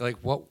the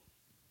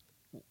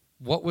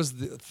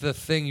the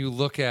thing you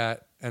look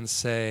at and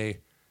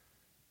say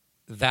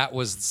that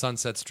was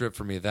Sunset Strip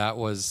for me. That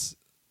was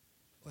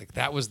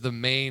the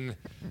main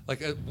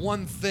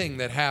one thing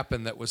that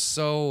happened that was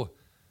so.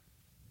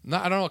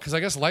 I don't know, because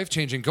I guess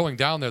life-changing, going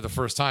down there the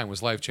first time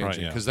was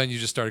life-changing, because then you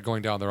just started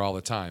going down there all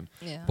the time.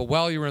 Yeah. But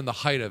while you were in the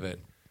height of it,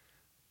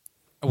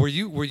 were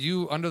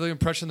you under the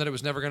impression that it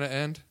was never going to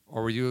end?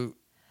 Or were you...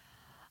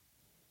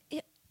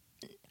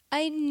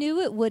 I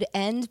knew it would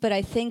end, but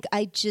I think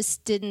I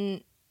just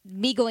didn't...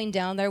 me going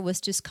down there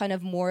was just kind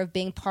of more of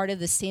being part of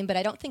the scene, but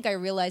I don't think I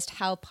realized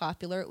how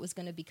popular it was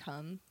going to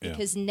become.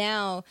 Because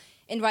now,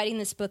 in writing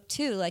this book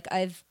too, like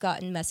I've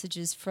gotten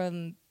messages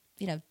from,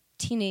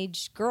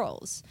 teenage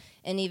girls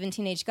and even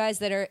teenage guys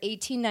that are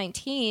 18,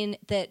 19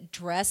 that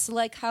dress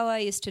like how I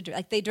used to dress.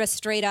 Like they dress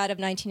straight out of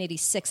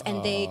 1986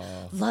 and they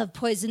love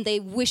Poison.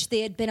 They wish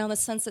they had been on the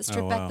Sunset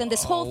Strip back then.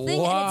 This whole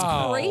thing, and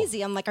it's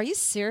crazy. I'm like, are you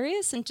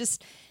serious? And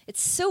just, it's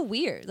so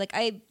weird. Like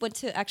I went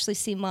to actually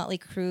see Motley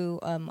Crue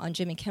on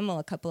Jimmy Kimmel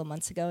a couple of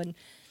months ago, and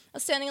I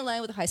was standing in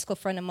line with a high school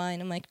friend of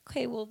mine. I'm like,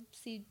 okay, we'll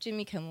see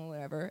Jimmy Kimmel,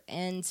 whatever.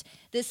 And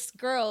this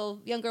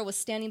young girl was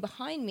standing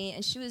behind me,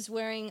 and she was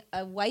wearing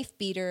a wife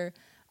beater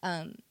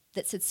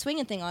that said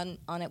Swingin' Thing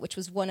on it, which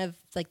was one of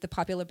like the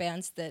popular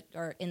bands that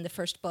are in the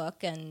first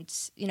book, and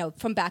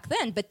from back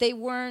then. But they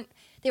were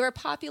a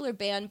popular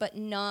band, but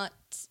not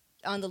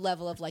on the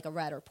level of like a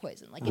Rat or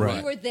Poison. Like if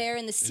you were there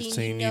in the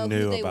scene, you know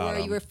who they were,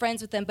 you were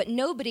friends with them, but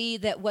nobody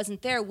that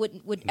wasn't there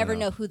would ever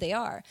know who they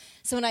are.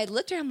 So when I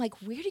looked at her, I'm like,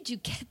 where did you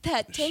get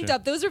that tank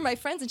top? Those are my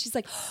friends. And she's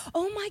like,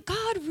 oh my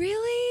God,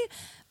 really?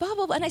 Blah,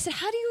 blah, blah. And I said,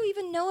 how do you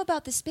even know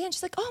about this band?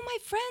 She's like, oh, my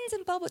friends,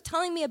 and blah, blah,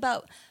 telling me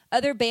about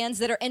other bands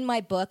that are in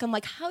my book. I'm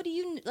like, how do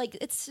you, like,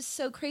 it's just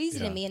so crazy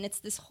to me. And it's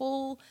this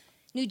whole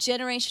new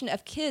generation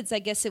of kids. I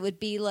guess it would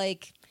be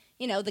like,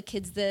 the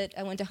kids that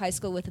I went to high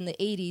school with in the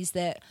 80s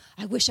that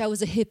I wish I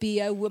was a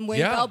hippie. I'm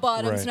wearing bell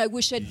bottoms, and I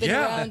wish I'd been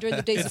around during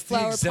the days of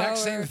flower power. It's the exact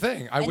same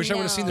thing. I wish I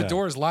would have seen the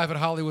Doors live at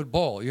Hollywood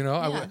Bowl.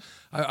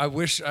 I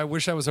wish I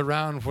was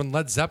around when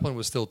Led Zeppelin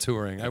was still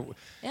touring.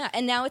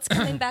 And now it's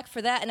coming back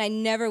for that, and I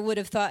never would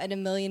have thought in a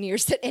million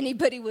years that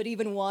anybody would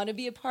even want to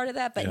be a part of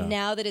that. But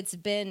now that it's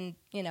been,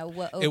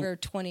 over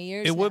 20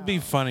 years, it would be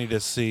funny to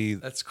see.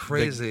 That's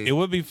crazy. It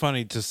would be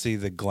funny to see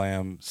the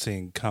glam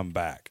scene come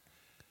back.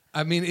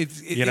 I mean,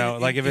 if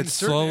it's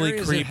slowly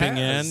creeping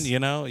in,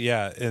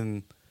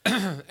 and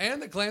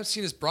and the glam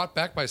scene is brought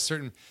back by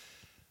certain.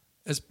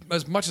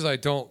 As much as I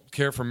don't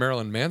care for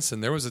Marilyn Manson,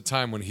 there was a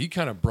time when he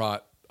kind of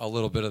brought a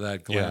little bit of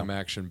that glam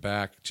action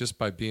back just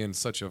by being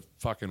such a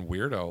fucking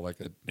weirdo, like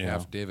a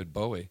half David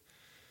Bowie.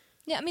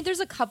 Yeah, I mean, there's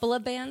a couple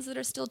of bands that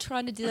are still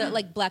trying to do that,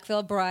 like Black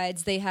Veil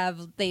Brides.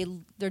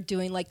 They're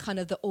doing like kind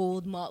of the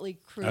old Motley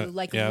Crue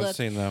look. I've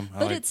seen them,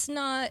 but it's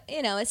not,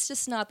 it's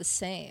just not the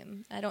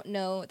same. I don't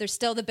know. There's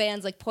still the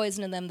bands like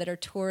Poison and them that are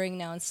touring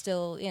now and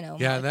still,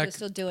 they're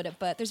still doing it.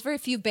 But there's very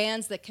few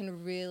bands that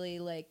can really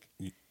like.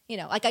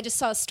 Like I just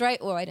saw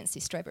I didn't see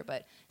Stryper,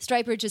 but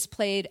Stryper just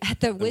played at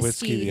the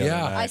Whiskey.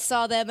 I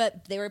saw them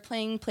they were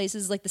playing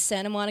places like the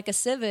Santa Monica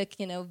Civic,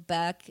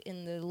 back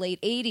in the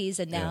late 80s,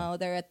 and now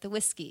they're at the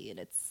Whiskey, and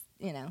it's,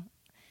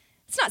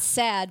 it's not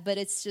sad, but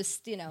it's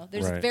just,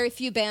 there's very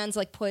few bands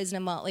like Poison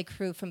and Motley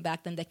Crue from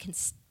back then that can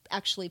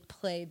actually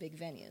play big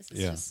venues. It's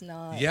just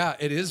not. Yeah,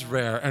 it is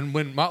rare. And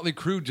when Motley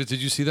Crue, did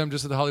you see them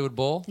just at the Hollywood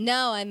Bowl?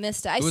 No, I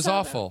missed it. It was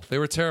awful. They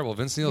were terrible.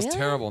 Vince Neil's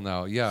terrible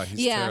now. Yeah,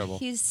 he's terrible.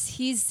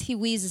 He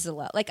wheezes a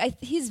lot. Like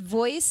his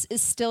voice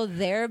is still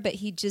there, but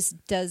he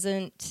just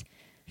doesn't.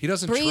 He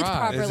doesn't breathe try.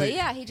 properly.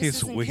 He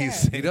just doesn't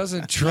care. He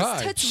doesn't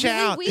try. It's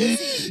shout, really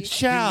wheezy.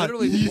 Shout. He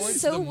literally points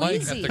so the mic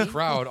wheezy. at the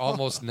crowd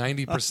almost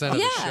 90% of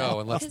the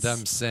show and lets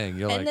them sing.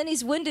 You're and then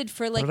he's winded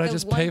for like the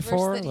one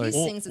verse that he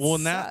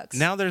sings.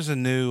 Now there's a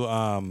new.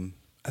 I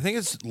think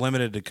it's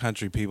limited to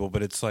country people,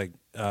 but it's like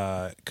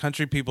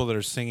country people that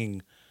are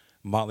singing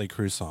Motley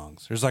Crue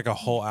songs. There's like a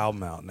whole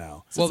album out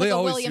now. So it's like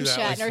a William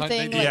Shatner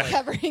thing,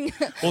 covering.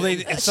 Well,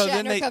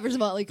 Shatner covers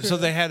Motley Crue. So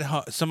they had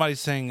somebody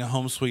sing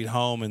 "Home Sweet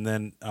Home," and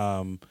then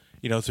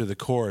through the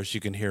chorus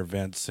you can hear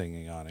Vince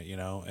singing on it.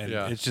 And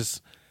it's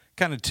just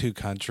kind of too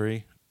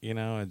country.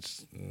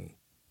 It's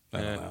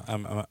I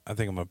don't know. I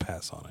think I'm gonna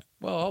pass on it.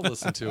 Well, I'll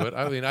listen to it.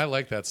 I mean, I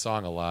like that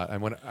song a lot.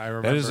 And when I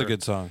remember that is a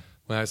good song.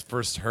 When I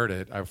first heard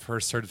it, I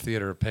first heard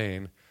Theater of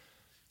Pain.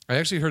 I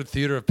actually heard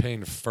Theater of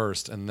Pain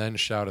first and then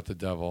Shout at the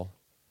Devil.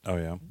 Oh,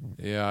 yeah?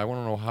 Yeah, I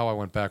don't know how I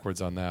went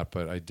backwards on that,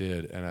 but I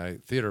did.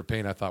 And Theater of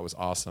Pain I thought was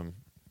awesome.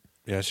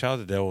 Yeah, Shout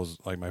at the Devil was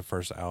like my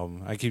first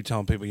album. I keep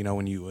telling people,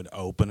 when you would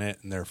open it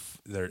and they're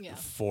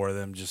four of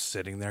them just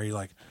sitting there, you're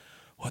like,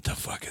 what the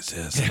fuck is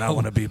this? And I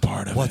want to be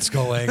part of What's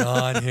going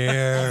on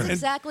here? That's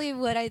exactly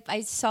what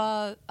I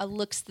saw.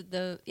 It's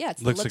the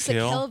Looks to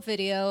Kill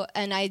video,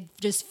 and I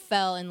just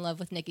fell in love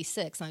with Nikki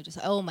Sixx. And I just,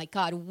 oh my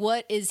God,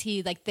 what is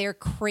he like? They're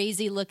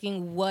crazy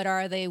looking. What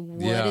are they?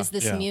 What is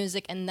this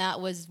music? And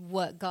that was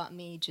what got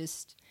me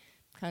just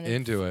kind of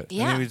into it.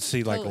 Yeah, and you would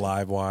see like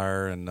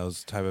Livewire and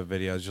those type of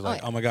videos. You're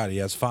like, oh my God, he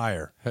has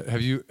fire.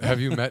 Have you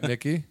met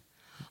Nikki?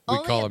 We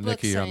call him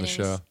Nikki here on the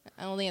show.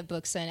 Only at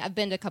book signing. I've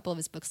been to a couple of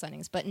his book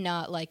signings, but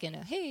not like in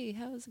a, hey,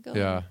 how's it going?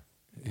 Yeah.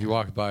 He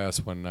walked by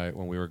us one night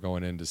when we were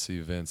going in to see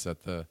Vince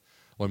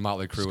when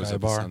Motley Crue was at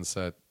the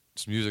Sunset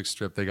Music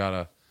Strip. They got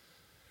a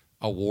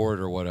award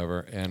or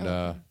whatever,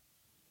 and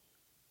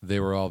they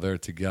were all there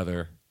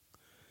together.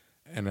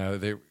 And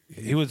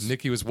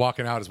Nicky was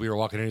walking out as we were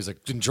walking in. He's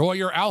like, "Enjoy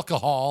your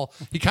alcohol."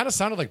 He kind of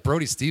sounded like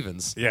Brody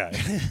Stevens. Yeah.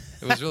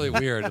 It was really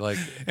weird. Like,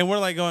 and we're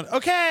like going,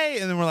 okay.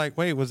 And then we're like,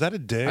 wait, was that a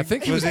dick? I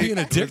think he was being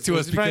a dick to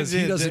us because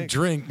he doesn't dick?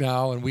 drink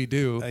now and we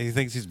do. He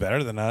thinks he's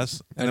better than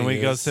us. And then he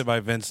we go is. sit by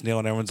Vince Neil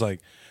and everyone's like,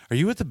 are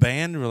you with the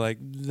band? And we're like,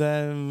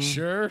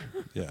 Sure.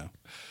 Yeah.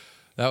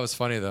 That was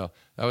funny though.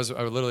 I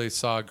literally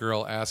saw a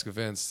girl ask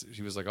Vince.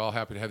 She was like, all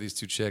happy to have these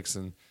two chicks,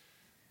 and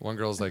one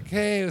girl's like,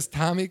 "Hey, is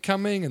Tommy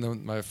coming?" And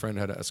then my friend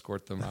had to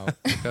escort them out.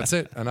 Like, that's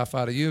it. Enough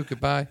out of you.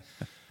 Goodbye.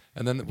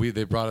 And then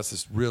they brought us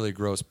this really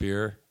gross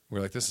beer. We're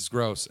like, this is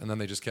gross. And then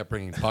they just kept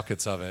bringing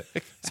buckets of it.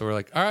 So we're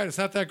like, all right, it's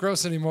not that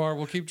gross anymore.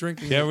 We'll keep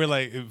drinking. Yeah, we're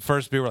like,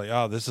 first beer, we're like,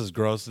 oh, this is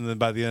gross. And then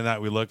by the end of the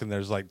night, we look and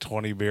there's like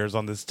 20 beers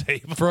on this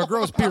table. For a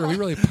gross beer, we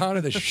really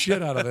pounded the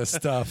shit out of this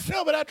stuff.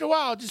 No, but after a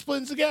while, it just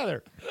blends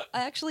together.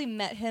 I actually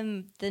met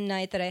him the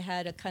night that I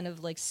had a kind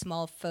of like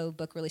small faux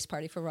book release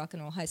party for Rock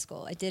and Roll High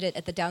School. I did it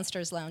at the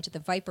downstairs lounge at the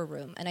Viper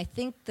Room. And I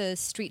think the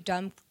Street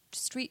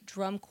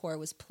Drum Corps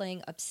was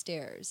playing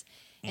upstairs.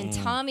 And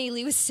Tommy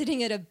Lee was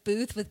sitting at a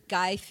booth with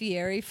Guy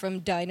Fieri from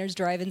Diners,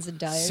 Drive-Ins, and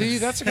Diners. See,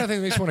 that's the kind of thing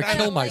that makes me want to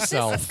kill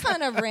myself. This is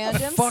kind of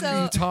random. What the fuck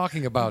are you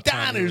talking about,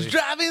 Diners,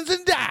 Drive-Ins,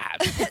 and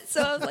Dives.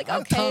 So I was like, I'm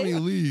okay. Tommy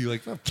Lee.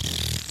 Like, I'm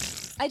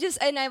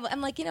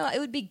like, it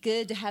would be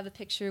good to have a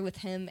picture with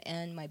him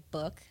and my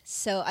book.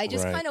 So I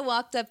just kind of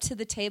walked up to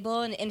the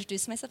table and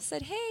introduced myself.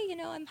 Said,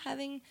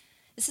 hey,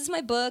 this is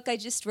my book. I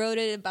just wrote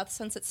it about the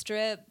Sunset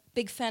Strip.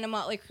 Big fan of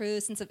Motley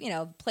Crue since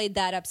played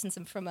that up since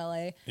I'm from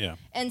LA. Yeah.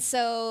 And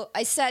so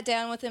I sat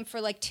down with him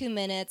for like 2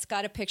 minutes,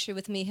 got a picture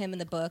with me, him,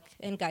 and the book,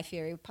 and Guy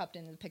Fieri popped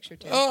into the picture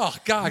too. oh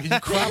God, can you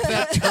crop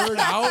that turd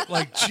out?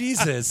 Like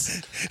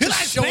Jesus,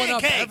 just showing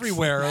up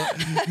everywhere.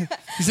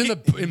 He's in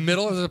the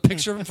middle of the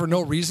picture of him for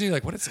no reason. You're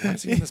like, why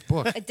is he in this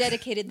book? I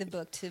dedicated the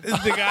book to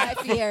Guy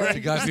Fieri. To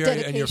Guy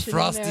Fieri and your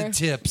frosted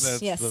tips.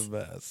 That's Yes. the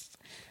best.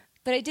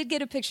 But I did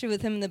get a picture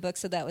with him in the book,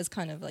 so that was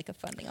kind of like a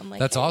fun thing. I'm like,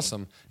 That's hey.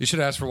 awesome. You should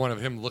ask for one of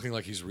him looking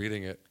like he's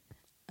reading it.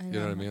 I You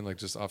know what I mean? Like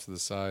just off to the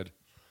side.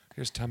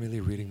 Here's Tommy Lee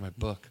reading my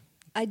book.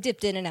 I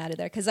dipped in and out of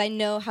there because I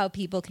know how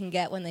people can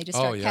get when they just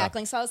start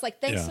cackling. So I was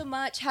like, thanks so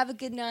much. Have a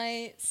good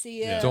night.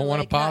 See ya. Don't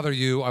want to bother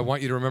you. I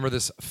want you to remember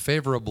this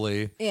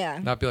favorably. Yeah.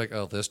 Not be like,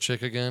 oh, this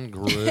chick again?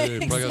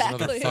 Great. Probably has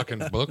another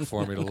fucking book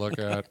for me to look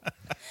at.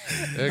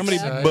 How many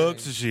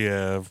books does she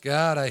have?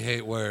 God, I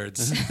hate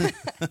words.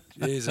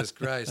 Jesus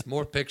Christ.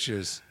 More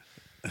pictures.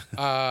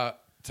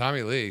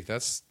 Tommy Lee,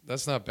 that's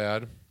not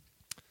bad.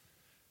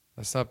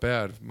 That's not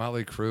bad.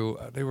 Motley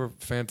Crue, they were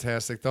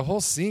fantastic. The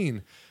whole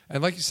scene,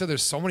 and like you said,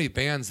 there's so many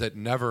bands that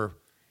never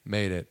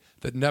made it.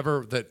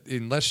 That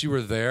unless you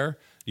were there,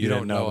 you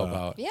don't know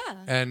about.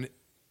 Yeah.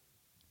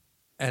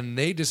 And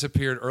they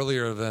disappeared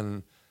earlier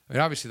than. I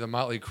mean, obviously the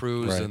Motley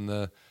Crues and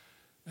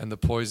the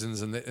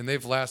Poisons, and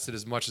they've lasted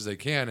as much as they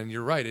can. And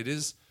you're right,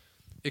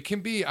 it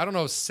can be, I don't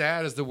know,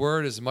 sad is the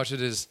word as much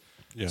as it is.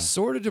 Yeah.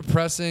 Sort of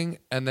depressing,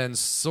 and then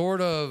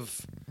sort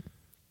of,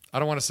 I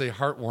don't want to say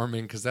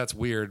heartwarming because that's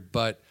weird,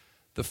 but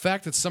the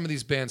fact that some of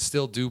these bands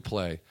still do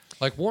play.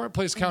 Like Warren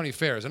plays county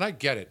fairs, and I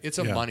get it. It's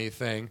a money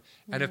thing.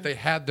 And if they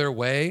had their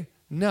way,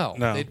 no.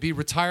 They'd be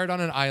retired on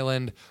an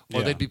island,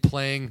 or they'd be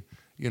playing,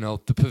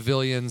 the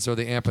pavilions or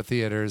the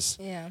amphitheaters.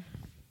 Yeah.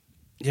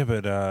 Yeah,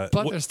 but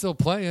they're still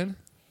playing.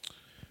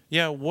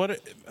 Yeah, what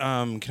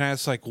can I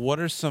ask, like, what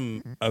are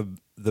some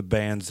of the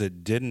bands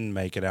that didn't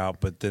make it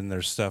out, but then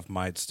their stuff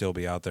might still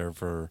be out there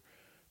for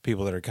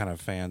people that are kind of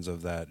fans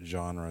of that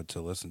genre to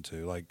listen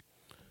to? Like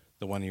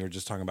the one you were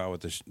just talking about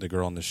with the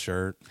girl in the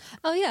shirt.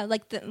 Oh, yeah,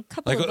 like the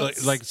couple of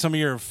books. Like some of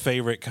your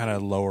favorite kind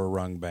of lower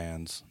rung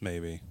bands,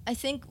 maybe. I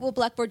think,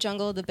 Blackboard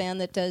Jungle, the band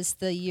that does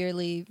the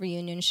yearly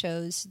reunion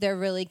shows, they're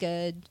really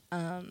good.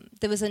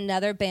 There was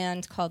another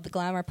band called the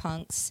Glamour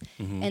Punks,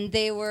 and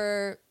they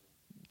were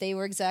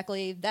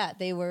exactly that.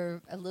 They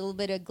were a little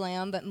bit of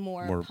glam, but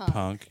more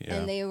punk. Yeah.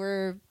 And they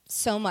were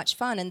so much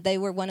fun. And they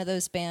were one of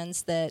those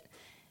bands that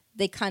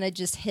they kind of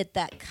just hit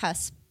that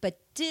cusp, but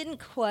didn't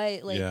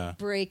quite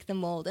break the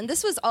mold. And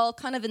this was all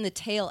kind of in the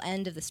tail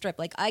end of the strip.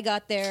 Like I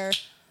got there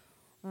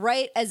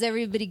right as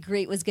everybody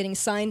great was getting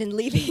signed and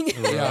leaving.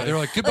 Yeah, they were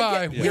like,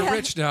 goodbye, we're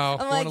rich now.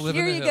 I'm like,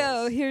 here you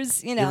go.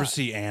 Here's, You ever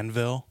see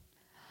Anvil?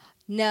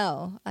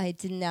 No, I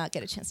did not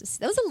get a chance to see.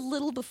 That was a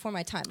little before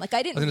my time. Like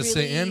I didn't. I was going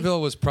to say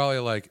Anvil was probably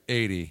like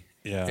 80.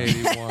 Yeah,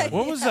 81.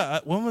 When was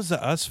the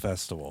US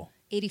Festival?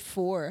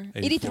 84.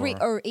 83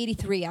 or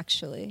 83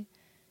 actually.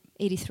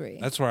 83.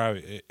 That's where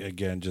I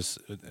it's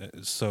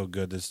so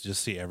good to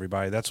just see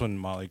everybody. That's when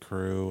Motley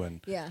Crue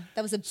and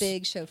that was a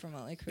big show for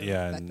Motley Crue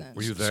back then.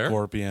 Were you there? No,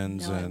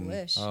 Scorpions and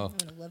I wish. I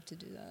would have loved to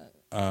do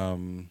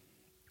that.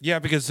 Yeah,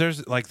 because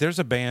there's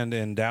a band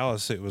in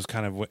Dallas that was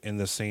kind of in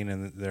the scene,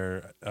 and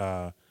their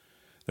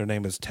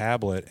name is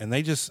Tablet, and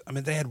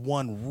they had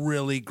one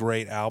really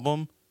great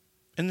album,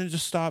 and then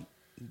just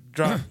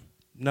dropped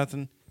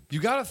nothing. You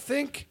got to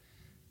think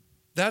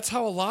that's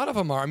how a lot of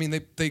them are. I mean,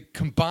 they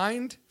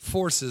combined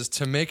forces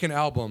to make an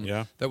album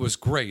that was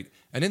great,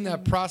 And in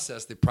that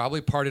process, they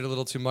probably partied a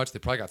little too much. They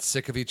probably got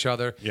sick of each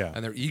other. Yeah.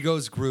 And their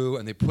egos grew,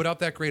 and they put out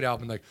that great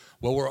album. Like,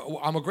 well,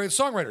 I'm a great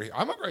songwriter.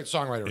 I'm a great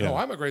songwriter. Yeah. No,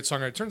 I'm a great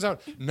songwriter. Turns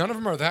out none of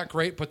them are that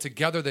great, but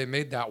together they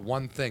made that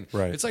one thing.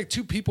 Right. It's like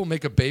two people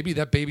make a baby.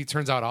 That baby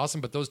turns out awesome,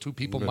 but those two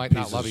people might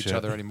not piece love of each shit.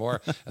 other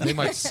anymore, and they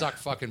might suck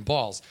fucking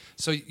balls.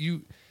 So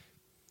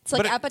It's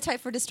like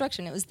Appetite for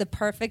Destruction. It was the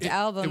perfect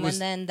album, was-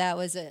 and then that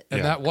was it.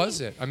 and that was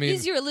it. I mean,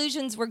 Use Your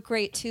Illusions were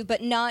great too,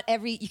 but not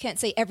every. You can't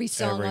say every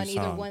song Every on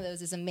either song. one of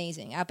those is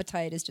amazing.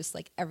 Appetite is just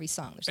like every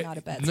song. There's not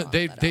a bad No, song.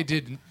 they on that they album.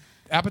 did.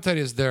 Appetite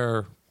is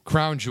their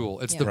crown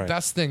jewel. It's Yeah. the Right.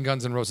 best thing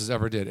Guns N' Roses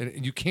ever did,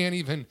 and you can't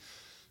even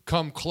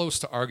come close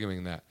to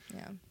arguing that.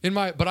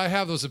 Yeah. But I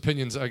have those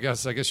opinions. I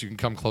guess you can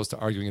come close to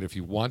arguing it if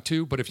you want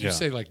to. But if you Yeah.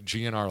 say like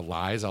GNR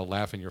lies, I'll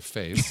laugh in your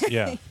face.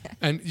 Yeah.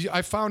 And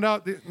I found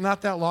out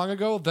not that long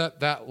ago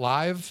that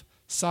live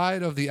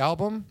side of the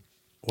album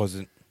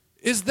Wasn't.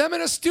 is them in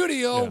a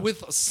studio Yeah. with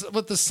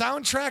the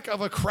soundtrack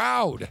of a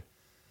crowd.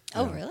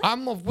 Oh, really?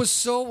 Was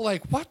so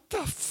like, what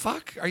the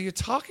fuck are you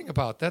talking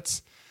about?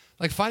 That's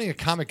like finding a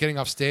comic getting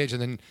off stage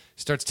and then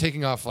starts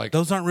taking off like,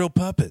 Those aren't real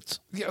puppets.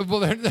 yeah, well,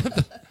 they're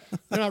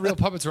not real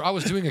puppets. Or I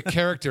was doing a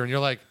character and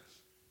you're like,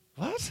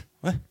 what?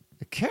 What?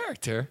 A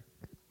character?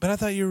 But I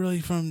thought you were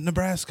really from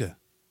Nebraska.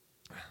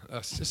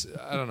 It's just,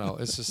 I don't know.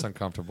 It's just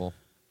uncomfortable.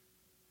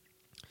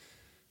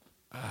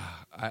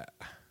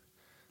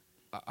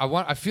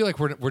 I feel like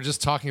we're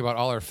just talking about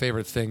all our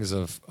favorite things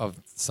of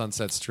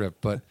Sunset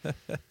Strip, but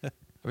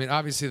I mean,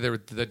 obviously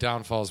the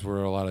downfalls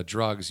were a lot of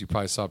drugs. You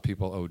probably saw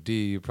people OD.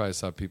 You probably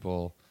saw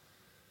people,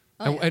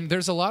 and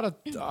there's a lot of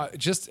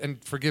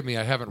and forgive me,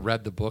 I haven't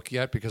read the book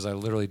yet because I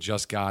literally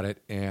just got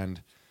it,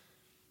 and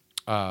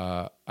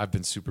I've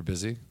been super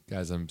busy,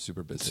 guys. I'm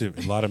super busy.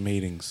 A lot of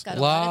meetings. Got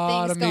a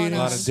lot of things going A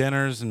lot on. of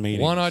dinners and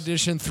meetings. One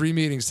audition, 3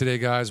 meetings today,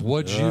 guys.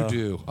 What'd you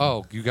do?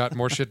 Oh, you got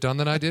more shit done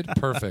than I did?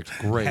 Perfect.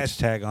 Great.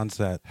 Hashtag on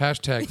set.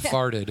 Hashtag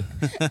farted.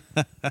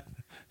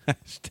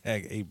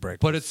 Hashtag ate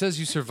breakfast. But it says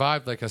you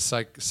survived like a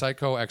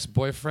psycho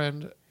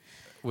ex-boyfriend.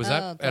 Was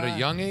that at a God.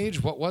 young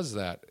age? What was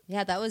that?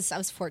 Yeah, I was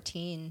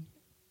 14.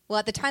 Well,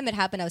 at the time it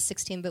happened, I was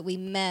 16, but we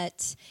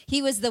met. He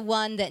was the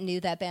one that knew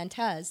that band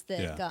Taz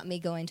that got me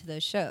going to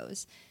those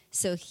shows.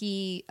 So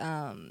he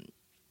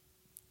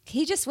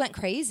just went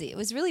crazy. It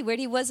was really weird.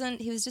 He was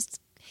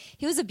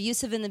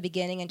abusive in the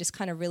beginning and just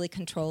kind of really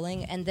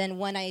controlling. And then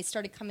when I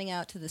started coming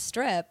out to the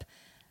Strip,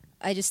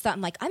 I just thought,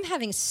 I'm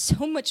having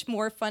so much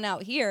more fun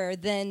out here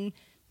than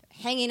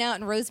hanging out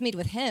in Rosemead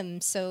with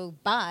him. So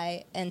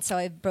bye. And so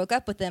I broke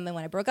up with him. And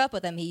when I broke up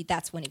with him,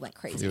 that's when he went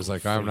crazy. He was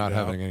like, I'm not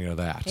having any of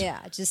that. Yeah,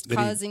 just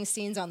causing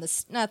scenes on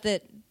the. Not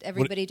that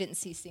everybody didn't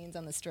see scenes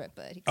on the Strip,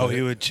 but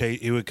he would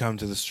he would come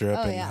to the Strip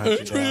and yeah. hunt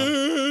you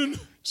down.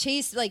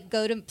 chase,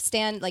 go to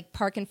stand,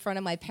 park in front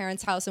of my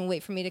parents' house and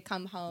wait for me to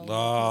come home. To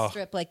Oh. the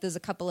Strip, there's a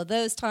couple of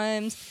those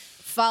times.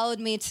 Followed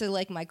me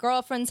to my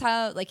girlfriend's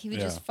house. He would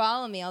just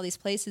follow me all these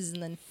places,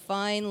 and then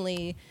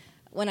finally,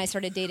 when I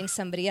started dating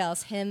somebody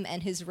else, him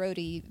and his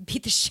roadie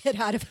beat the shit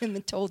out of him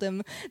and told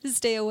him to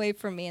stay away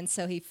from me. And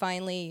so he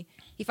finally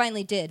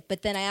did.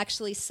 But then I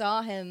actually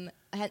saw him.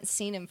 I hadn't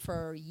seen him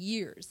for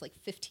years,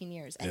 15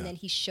 years. And then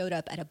he showed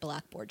up at a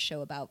Blackboard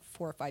show about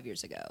 4 or 5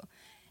 years ago.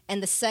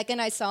 And the second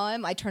I saw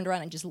him, I turned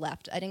around and just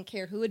left. I didn't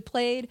care who had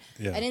played.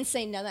 Yeah. I didn't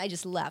say nothing. I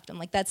just left. I'm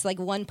like, that's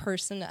one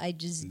person I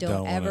just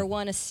don't ever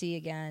want to see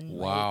again.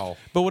 Wow.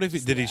 But what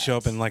if did he show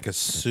up in a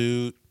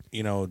suit?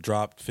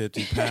 Dropped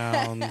 50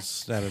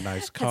 pounds, had a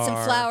nice car, Had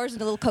some flowers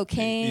and a little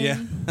cocaine. Yeah,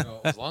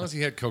 No, as long as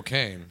he had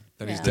cocaine,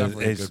 then he's Yeah.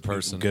 definitely a He's good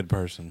person. Good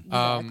person.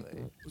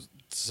 Exactly.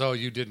 So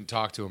you didn't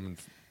talk to him.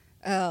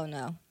 Oh,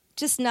 no.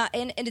 Just not.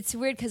 And it's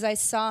weird because I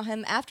saw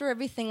him after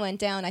everything went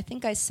down. I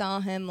think I saw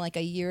him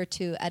a year or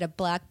two at a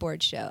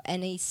Blackboard show.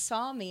 And he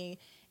saw me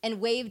and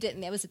waved at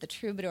me. I was at the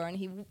Troubadour. And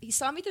he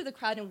saw me through the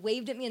crowd and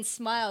waved at me and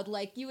smiled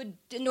like you would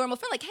a normal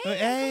friend. Hey,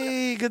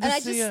 Hey, good to and I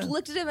see just ya.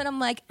 looked at him and I'm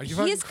like, Are you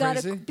he has fucking got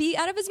to crazy? be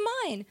out of his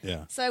mind.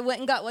 Yeah. So I went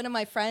and got one of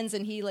my friends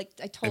and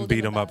I told And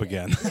beat him about up it.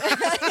 again.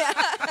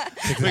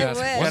 I Yes.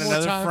 wish. One Got more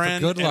another time for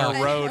friend good and a luck.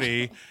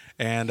 roadie,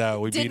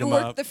 and we beat Didn't him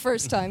work up. the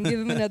first time. Give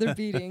him another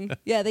beating.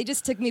 Yeah, they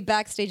just took me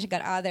backstage and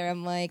got out of there.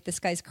 I'm like, this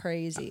guy's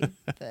crazy.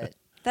 But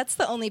that's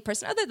the only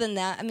person. Other than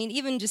that,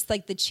 even just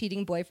the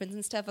cheating boyfriends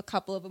and stuff, a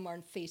couple of them are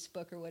on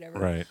Facebook or whatever.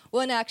 Right.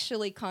 One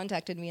actually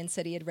contacted me and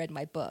said he had read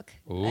my book.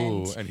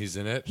 Ooh, and he's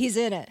in it? He's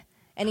in it.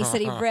 And he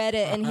said he read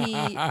it, and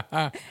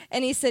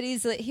he said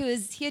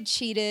he had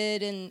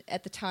cheated and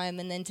at the time,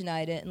 and then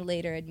denied it, and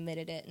later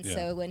admitted it. And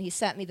so when he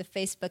sent me the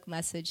Facebook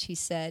message,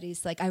 he's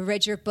like, I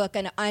read your book,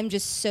 and I'm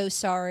just so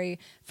sorry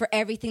for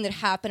everything that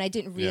happened. I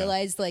didn't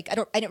realize, I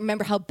didn't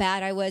remember how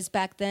bad I was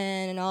back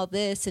then, and all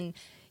this, and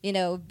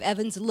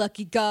Evan's a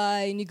lucky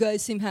guy, and you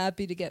guys seem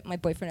happy to get my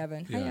boyfriend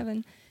Evan. Hi,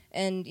 Evan.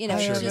 And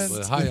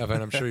Hi,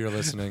 Evan. I'm sure you're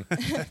listening.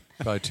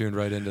 Probably tuned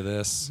right into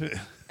this.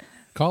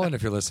 Call in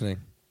if you're listening.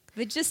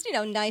 But just,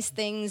 nice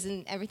things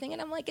and everything.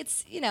 And I'm like,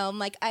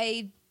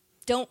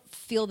 don't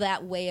feel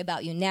that way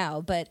about you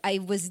now, but I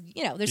was,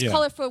 there's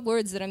colorful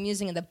words that I'm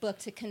using in the book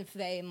to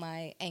convey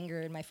my anger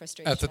and my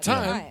frustration at the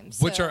time,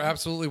 which are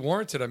absolutely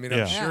warranted. I mean,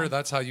 I'm sure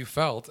that's how you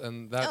felt,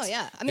 and that's. Oh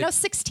yeah, I mean, I was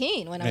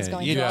 16 when I was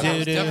going through all that. That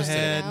was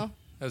devastating.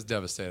 That was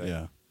devastating.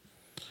 Yeah.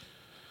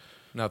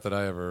 Not that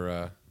I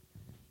ever.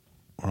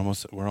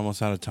 We're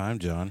almost out of time,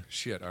 John.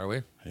 Shit, are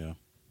we? Yeah.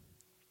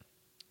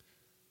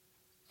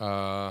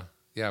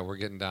 Yeah, we're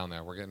getting down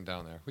there. We can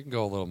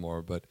go a little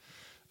more, but.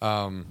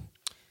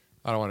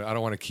 I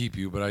don't want to keep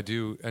you, but I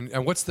do.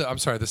 And what's the? I'm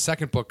sorry. The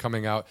second book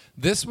coming out.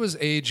 This was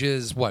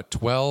ages what?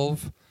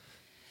 12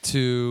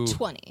 to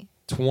 20.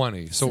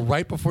 20. So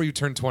right before you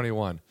turned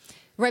 21.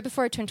 Right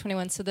before I turned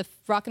 21. So the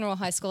Rock and Roll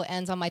High School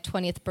ends on my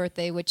 20th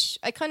birthday, which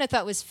I kind of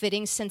thought was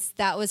fitting since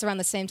that was around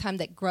the same time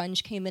that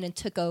grunge came in and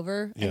took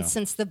over. Yeah. And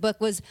since the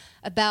book was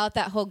about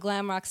that whole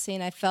glam rock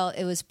scene, I felt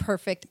it was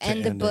perfect.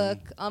 End the book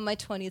on my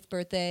 20th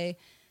birthday.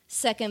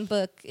 Second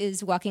book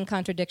is Walking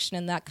Contradiction,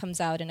 and that comes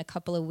out in a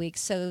couple of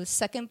weeks. So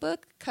second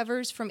book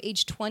covers from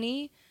age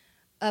 20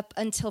 up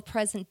until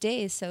present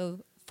day,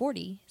 so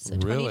 40. So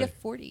 20 to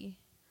 40.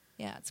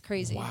 Yeah, it's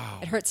crazy. Wow.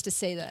 It hurts to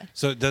say that.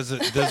 So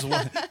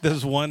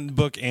does one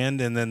book end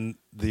and then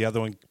the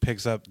other one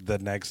picks up the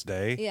next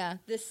day? Yeah,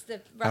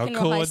 the Rock and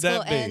Roll High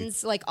School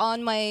ends like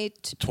on my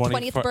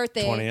 20th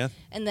birthday, 20th?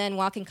 And then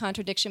Walking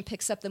Contradiction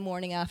picks up the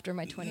morning after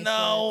my 20th birthday.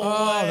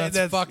 Oh,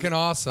 that's fucking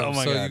awesome. Oh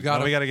my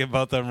God. We got to get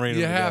both of them reading.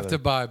 You have to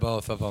buy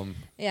both of them.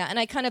 Yeah, and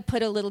I kind of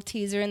put a little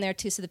teaser in there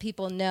too so the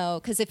people know,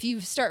 because if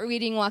you start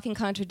reading Walking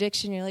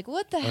Contradiction, you're like,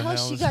 what the hell?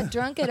 She got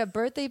drunk at a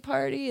birthday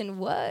party and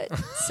what?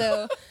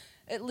 So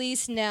at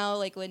least now,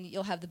 like when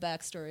you'll have the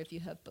backstory if you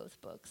have both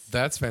books.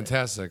 That's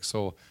fantastic.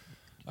 So,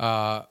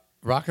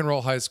 Rock and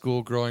Roll High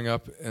School, growing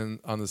up in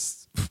Hollywood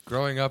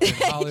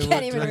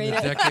during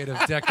the decade of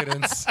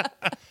decadence,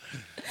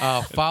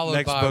 followed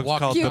Next by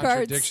Walking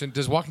Contradiction. Cards.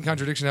 Does Walking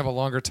Contradiction have a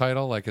longer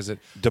title? Like, is it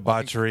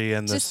Debauchery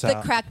and the just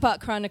South? The Crackpot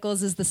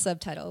Chronicles is the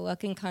subtitle.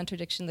 Walking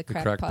Contradiction, the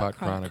Crackpot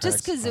Chronicles.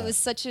 Just because it was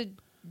such a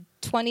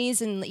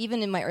 20s and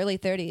even in my early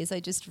 30s,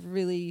 I just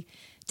really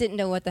didn't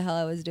know what the hell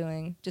I was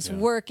doing. Just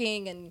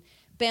working and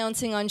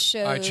bouncing on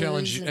shows. I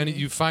challenge you, and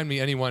you find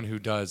me anyone who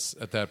does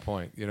at that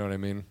point. You know what I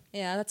mean?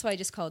 Yeah, that's why I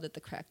just called it the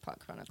Crackpot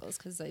Chronicles,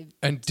 because I.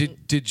 And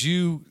did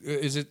you?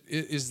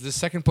 Is the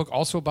second book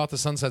also about the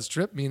Sunset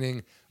Strip?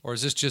 Meaning, or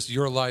is this just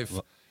your life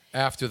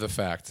after the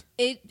fact?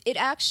 It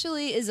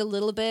actually is a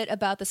little bit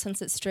about the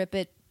Sunset Strip.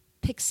 It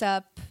picks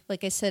up,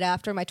 like I said,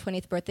 after my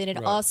 20th birthday, and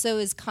it also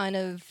is kind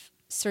of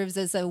serves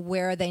as a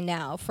where are they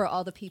now for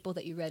all the people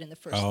that you read in the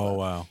first book. Oh,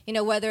 wow. You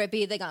know, whether it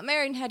be they got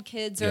married and had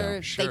kids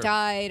or they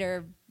died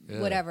or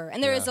whatever.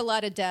 And there is a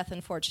lot of death,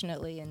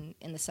 unfortunately,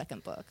 in the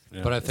second book.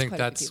 Yeah. But I think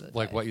that's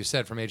like what you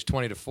said, from age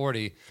 20 to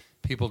 40,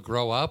 people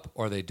grow up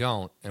or they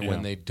don't. And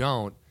when they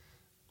don't,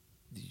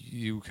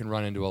 you can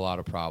run into a lot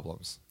of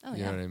problems. Oh,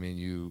 you know what I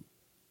mean?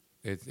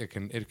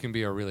 It can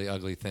be a really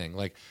ugly thing.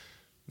 Like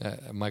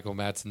Michael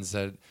Madsen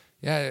said,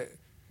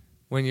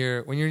 when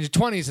you're in your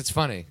 20s, it's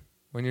funny.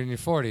 When you're in your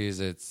 40s,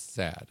 it's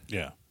sad.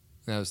 Yeah.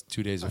 That was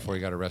 2 days before he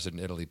got arrested in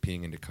Italy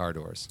peeing into car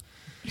doors.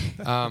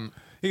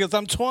 He goes,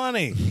 I'm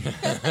 20.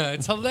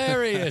 It's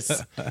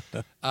hilarious.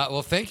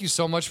 Well, thank you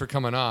so much for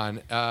coming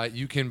on.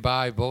 You can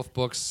buy both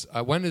books.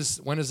 When does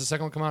the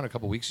second one come out? In a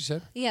couple weeks, you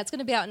said? Yeah, it's going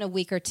to be out in a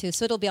week or two,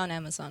 so it'll be on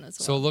Amazon as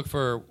well. So look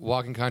for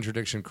Walking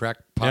Contradiction,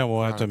 Crackpot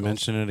we'll have to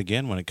mention it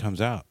again when it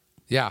comes out.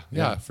 Yeah,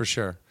 for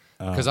sure.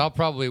 Because I'll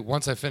probably,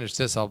 once I finish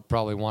this, I'll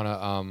probably want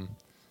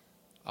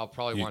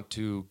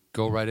to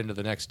go right into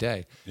the next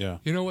day. Yeah.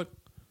 You know what?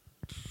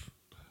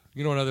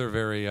 You know another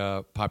very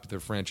popular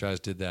franchise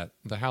did that?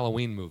 The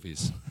Halloween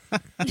movies.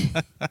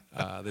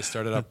 They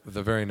started up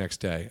the very next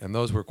day, and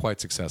those were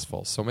quite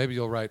successful. So maybe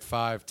you'll write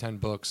 5-10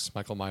 books.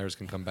 Michael Myers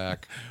can come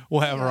back.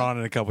 We'll have her on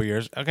in a couple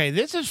years. Okay,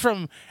 this is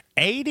from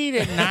 80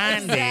 to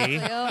 90.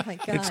 Exactly. Oh, my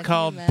God. It's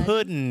called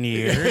Puddin'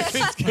 Years.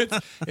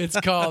 It's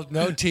called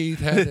No Teeth.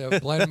 Had to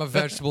blend my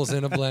vegetables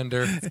in a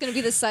blender. It's going to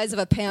be the size of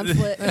a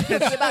pamphlet.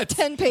 It'll be about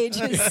 10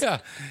 pages. Yeah.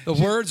 The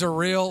words are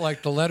real,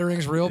 like the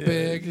lettering's real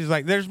big. He's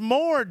like, there's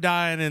more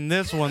dying in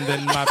this one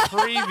than my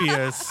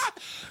previous.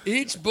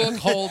 Each book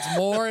holds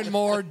more and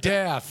more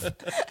death.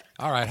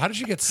 All right, how did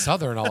you get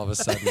Southern all of a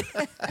sudden?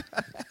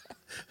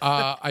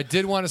 I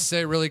did want to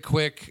say really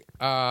quick,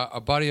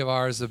 a buddy of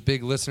ours, a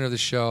big listener of the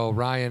show,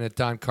 Ryan at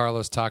Don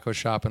Carlos Taco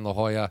Shop in La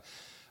Jolla,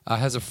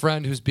 has a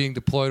friend who's being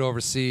deployed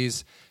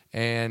overseas,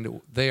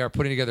 and they are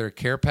putting together a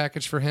care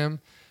package for him.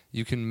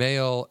 You can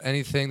mail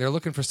anything. They're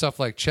looking for stuff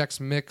like Chex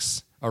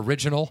Mix,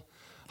 Original,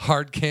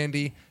 hard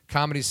candy,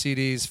 comedy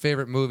CDs,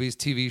 favorite movies,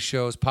 TV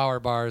shows, power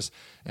bars,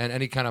 and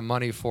any kind of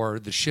money for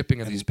the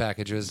shipping of these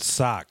packages.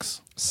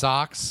 Socks.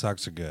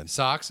 Socks are good.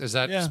 Socks? Is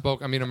that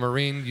spoke? I mean, a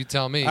Marine, you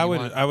tell me. I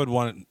would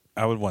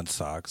want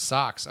socks.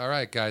 Socks. All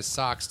right, guys.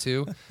 Socks,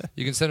 too.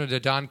 You can send it to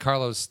Don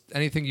Carlos.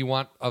 Anything you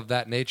want of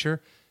that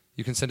nature,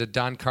 you can send to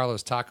Don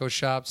Carlos Taco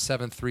Shop,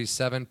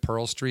 737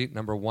 Pearl Street,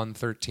 number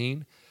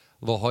 113,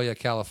 La Jolla,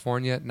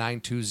 California,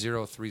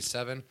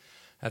 92037.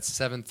 That's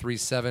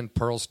 737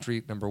 Pearl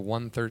Street, number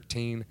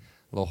 113,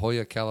 La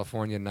Jolla,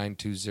 California,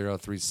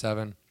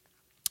 92037.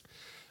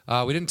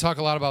 We didn't talk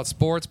a lot about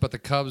sports, but the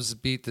Cubs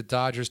beat the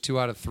Dodgers 2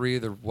 out of 3.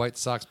 The White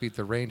Sox beat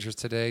the Rangers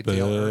today.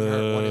 Dale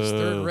Earnhardt won his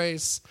third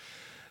race.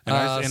 And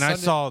I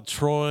saw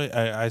Troy.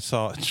 I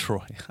saw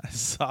Troy. I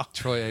saw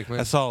Troy Aikman.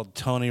 I saw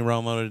Tony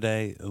Romo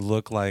today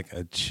look like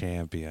a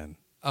champion.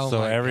 Oh so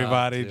my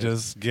everybody God, dude.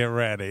 just get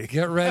ready.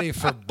 Get ready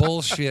for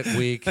bullshit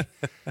week.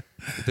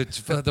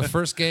 The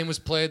first game was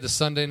played, the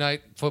Sunday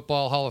night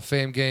football Hall of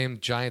Fame game.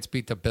 Giants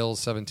beat the Bills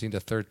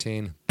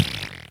 17-13.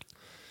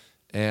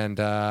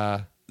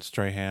 And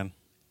Strahan,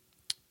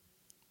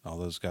 all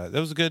those guys.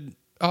 That was a good.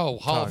 Hall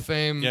talk. of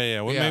Fame.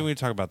 Yeah. Well, maybe we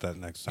talk about that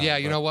next time. Yeah,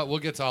 you know what? We'll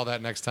get to all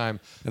that next time.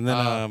 And then,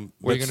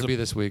 where are you going to be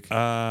this week?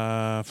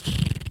 I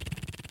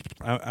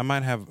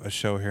might have a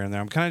show here and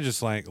there. I'm kind of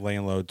just like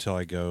laying low till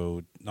I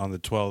go on the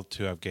 12th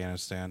to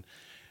Afghanistan.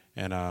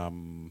 And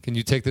can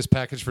you take this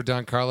package for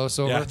Don Carlos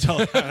over? yeah,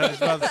 I was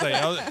about to say,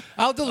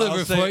 I'll deliver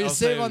it for you.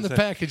 Save on the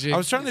packaging. I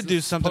was trying to do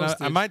something.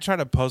 I might try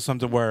to post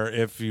something where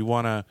if you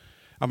want to,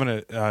 I'm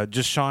going to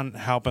just Shawn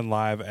Halpin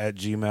Live at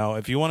Gmail.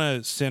 If you want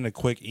to send a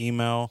quick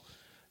email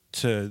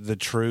to the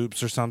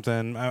troops or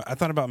something, I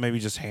thought about maybe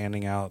just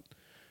handing out,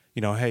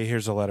 hey,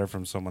 here's a letter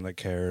from someone that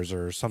cares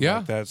or something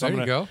like that. So there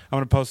you go. I'm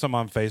going to post something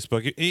on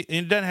Facebook.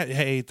 It doesn't have,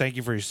 hey, thank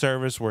you for your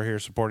service. We're here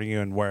supporting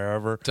you and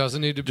wherever.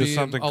 Doesn't need to just be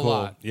something a cool.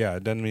 lot. Yeah,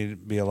 it doesn't need to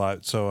be a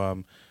lot.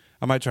 So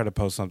I might try to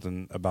post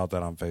something about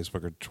that on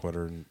Facebook or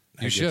Twitter. And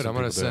you should. I'm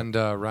going to send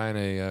Ryan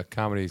a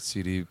comedy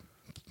CD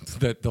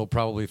that they'll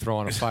probably throw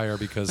on a fire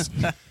because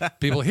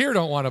people here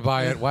don't want to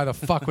buy it. Why the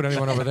fuck would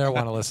anyone over there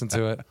want to listen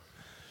to it?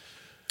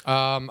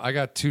 I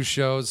got 2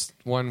 shows.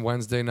 One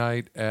Wednesday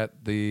night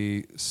at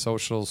the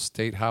Social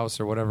State House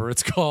or whatever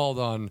it's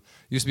called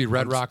used to be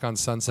Red Rock on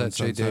Sunset.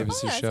 Jay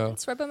Davis' show.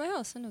 It's right by my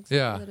house. I know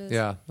exactly what it is.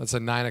 Yeah. That's a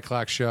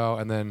 9:00 show,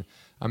 and then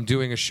I'm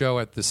doing a show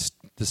at the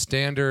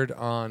Standard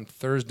on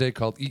Thursday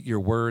called Eat Your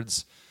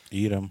Words.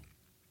 Eat them.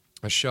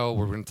 A show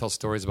where we're going to tell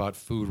stories about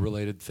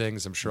food-related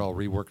things. I'm sure I'll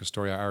rework a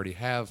story I already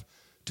have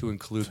to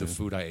include the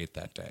food I ate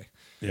that day.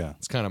 Yeah,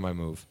 it's kind of my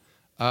move.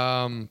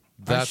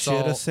 That's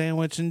a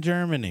sandwich in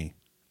Germany.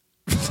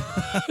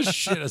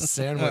 Shit, a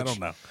sandwich. I don't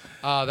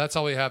know. That's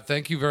all we have.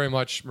 Thank you very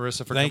much,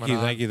 Marisa, for coming on.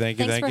 Thank you.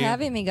 Thanks for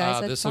having me,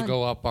 guys. This will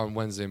go up on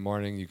Wednesday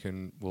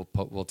morning.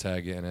 We'll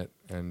tag you in it,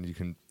 and you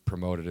can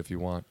promote it if you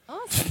want.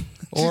 Awesome.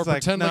 Or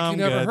pretend like you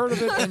never heard of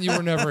it and you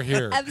were never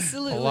here.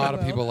 Absolutely. A lot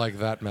of people like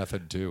that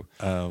method too.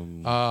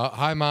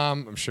 Hi,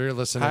 Mom. I'm sure you're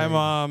listening. Hi,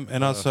 Mom.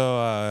 And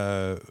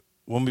also,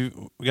 when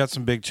we got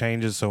some big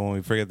changes, so when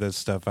we figure this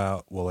stuff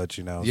out, we'll let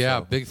you know.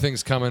 Yeah, so. Big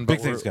things coming. But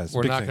big things, guys.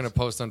 We're big not going to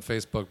post on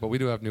Facebook, but we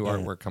do have new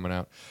artwork coming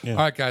out. Yeah. All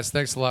right, guys.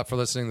 Thanks a lot for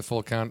listening to the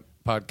Full Count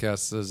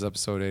Podcast. This is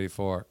episode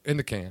 84. In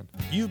the can.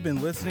 You've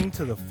been listening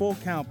to the Full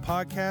Count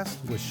Podcast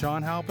with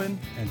Shawn Halpin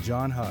and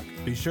John Huck.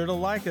 Be sure to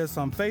like us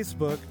on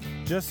Facebook.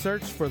 Just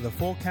search for the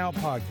Full Count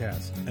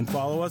Podcast. And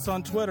follow us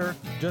on Twitter.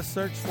 Just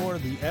search for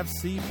the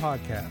FC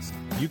Podcast.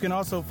 You can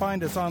also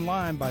find us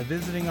online by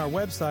visiting our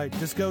website.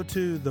 Just go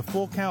to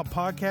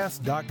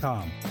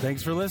thefullcountpodcast.com.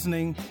 Thanks for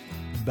listening.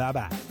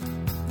 Bye-bye.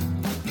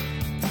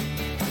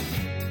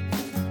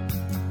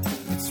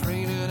 It's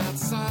raining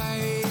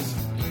outside.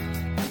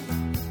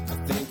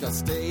 I'll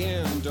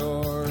stay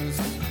indoors.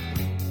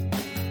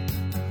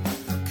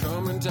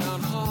 Coming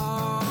down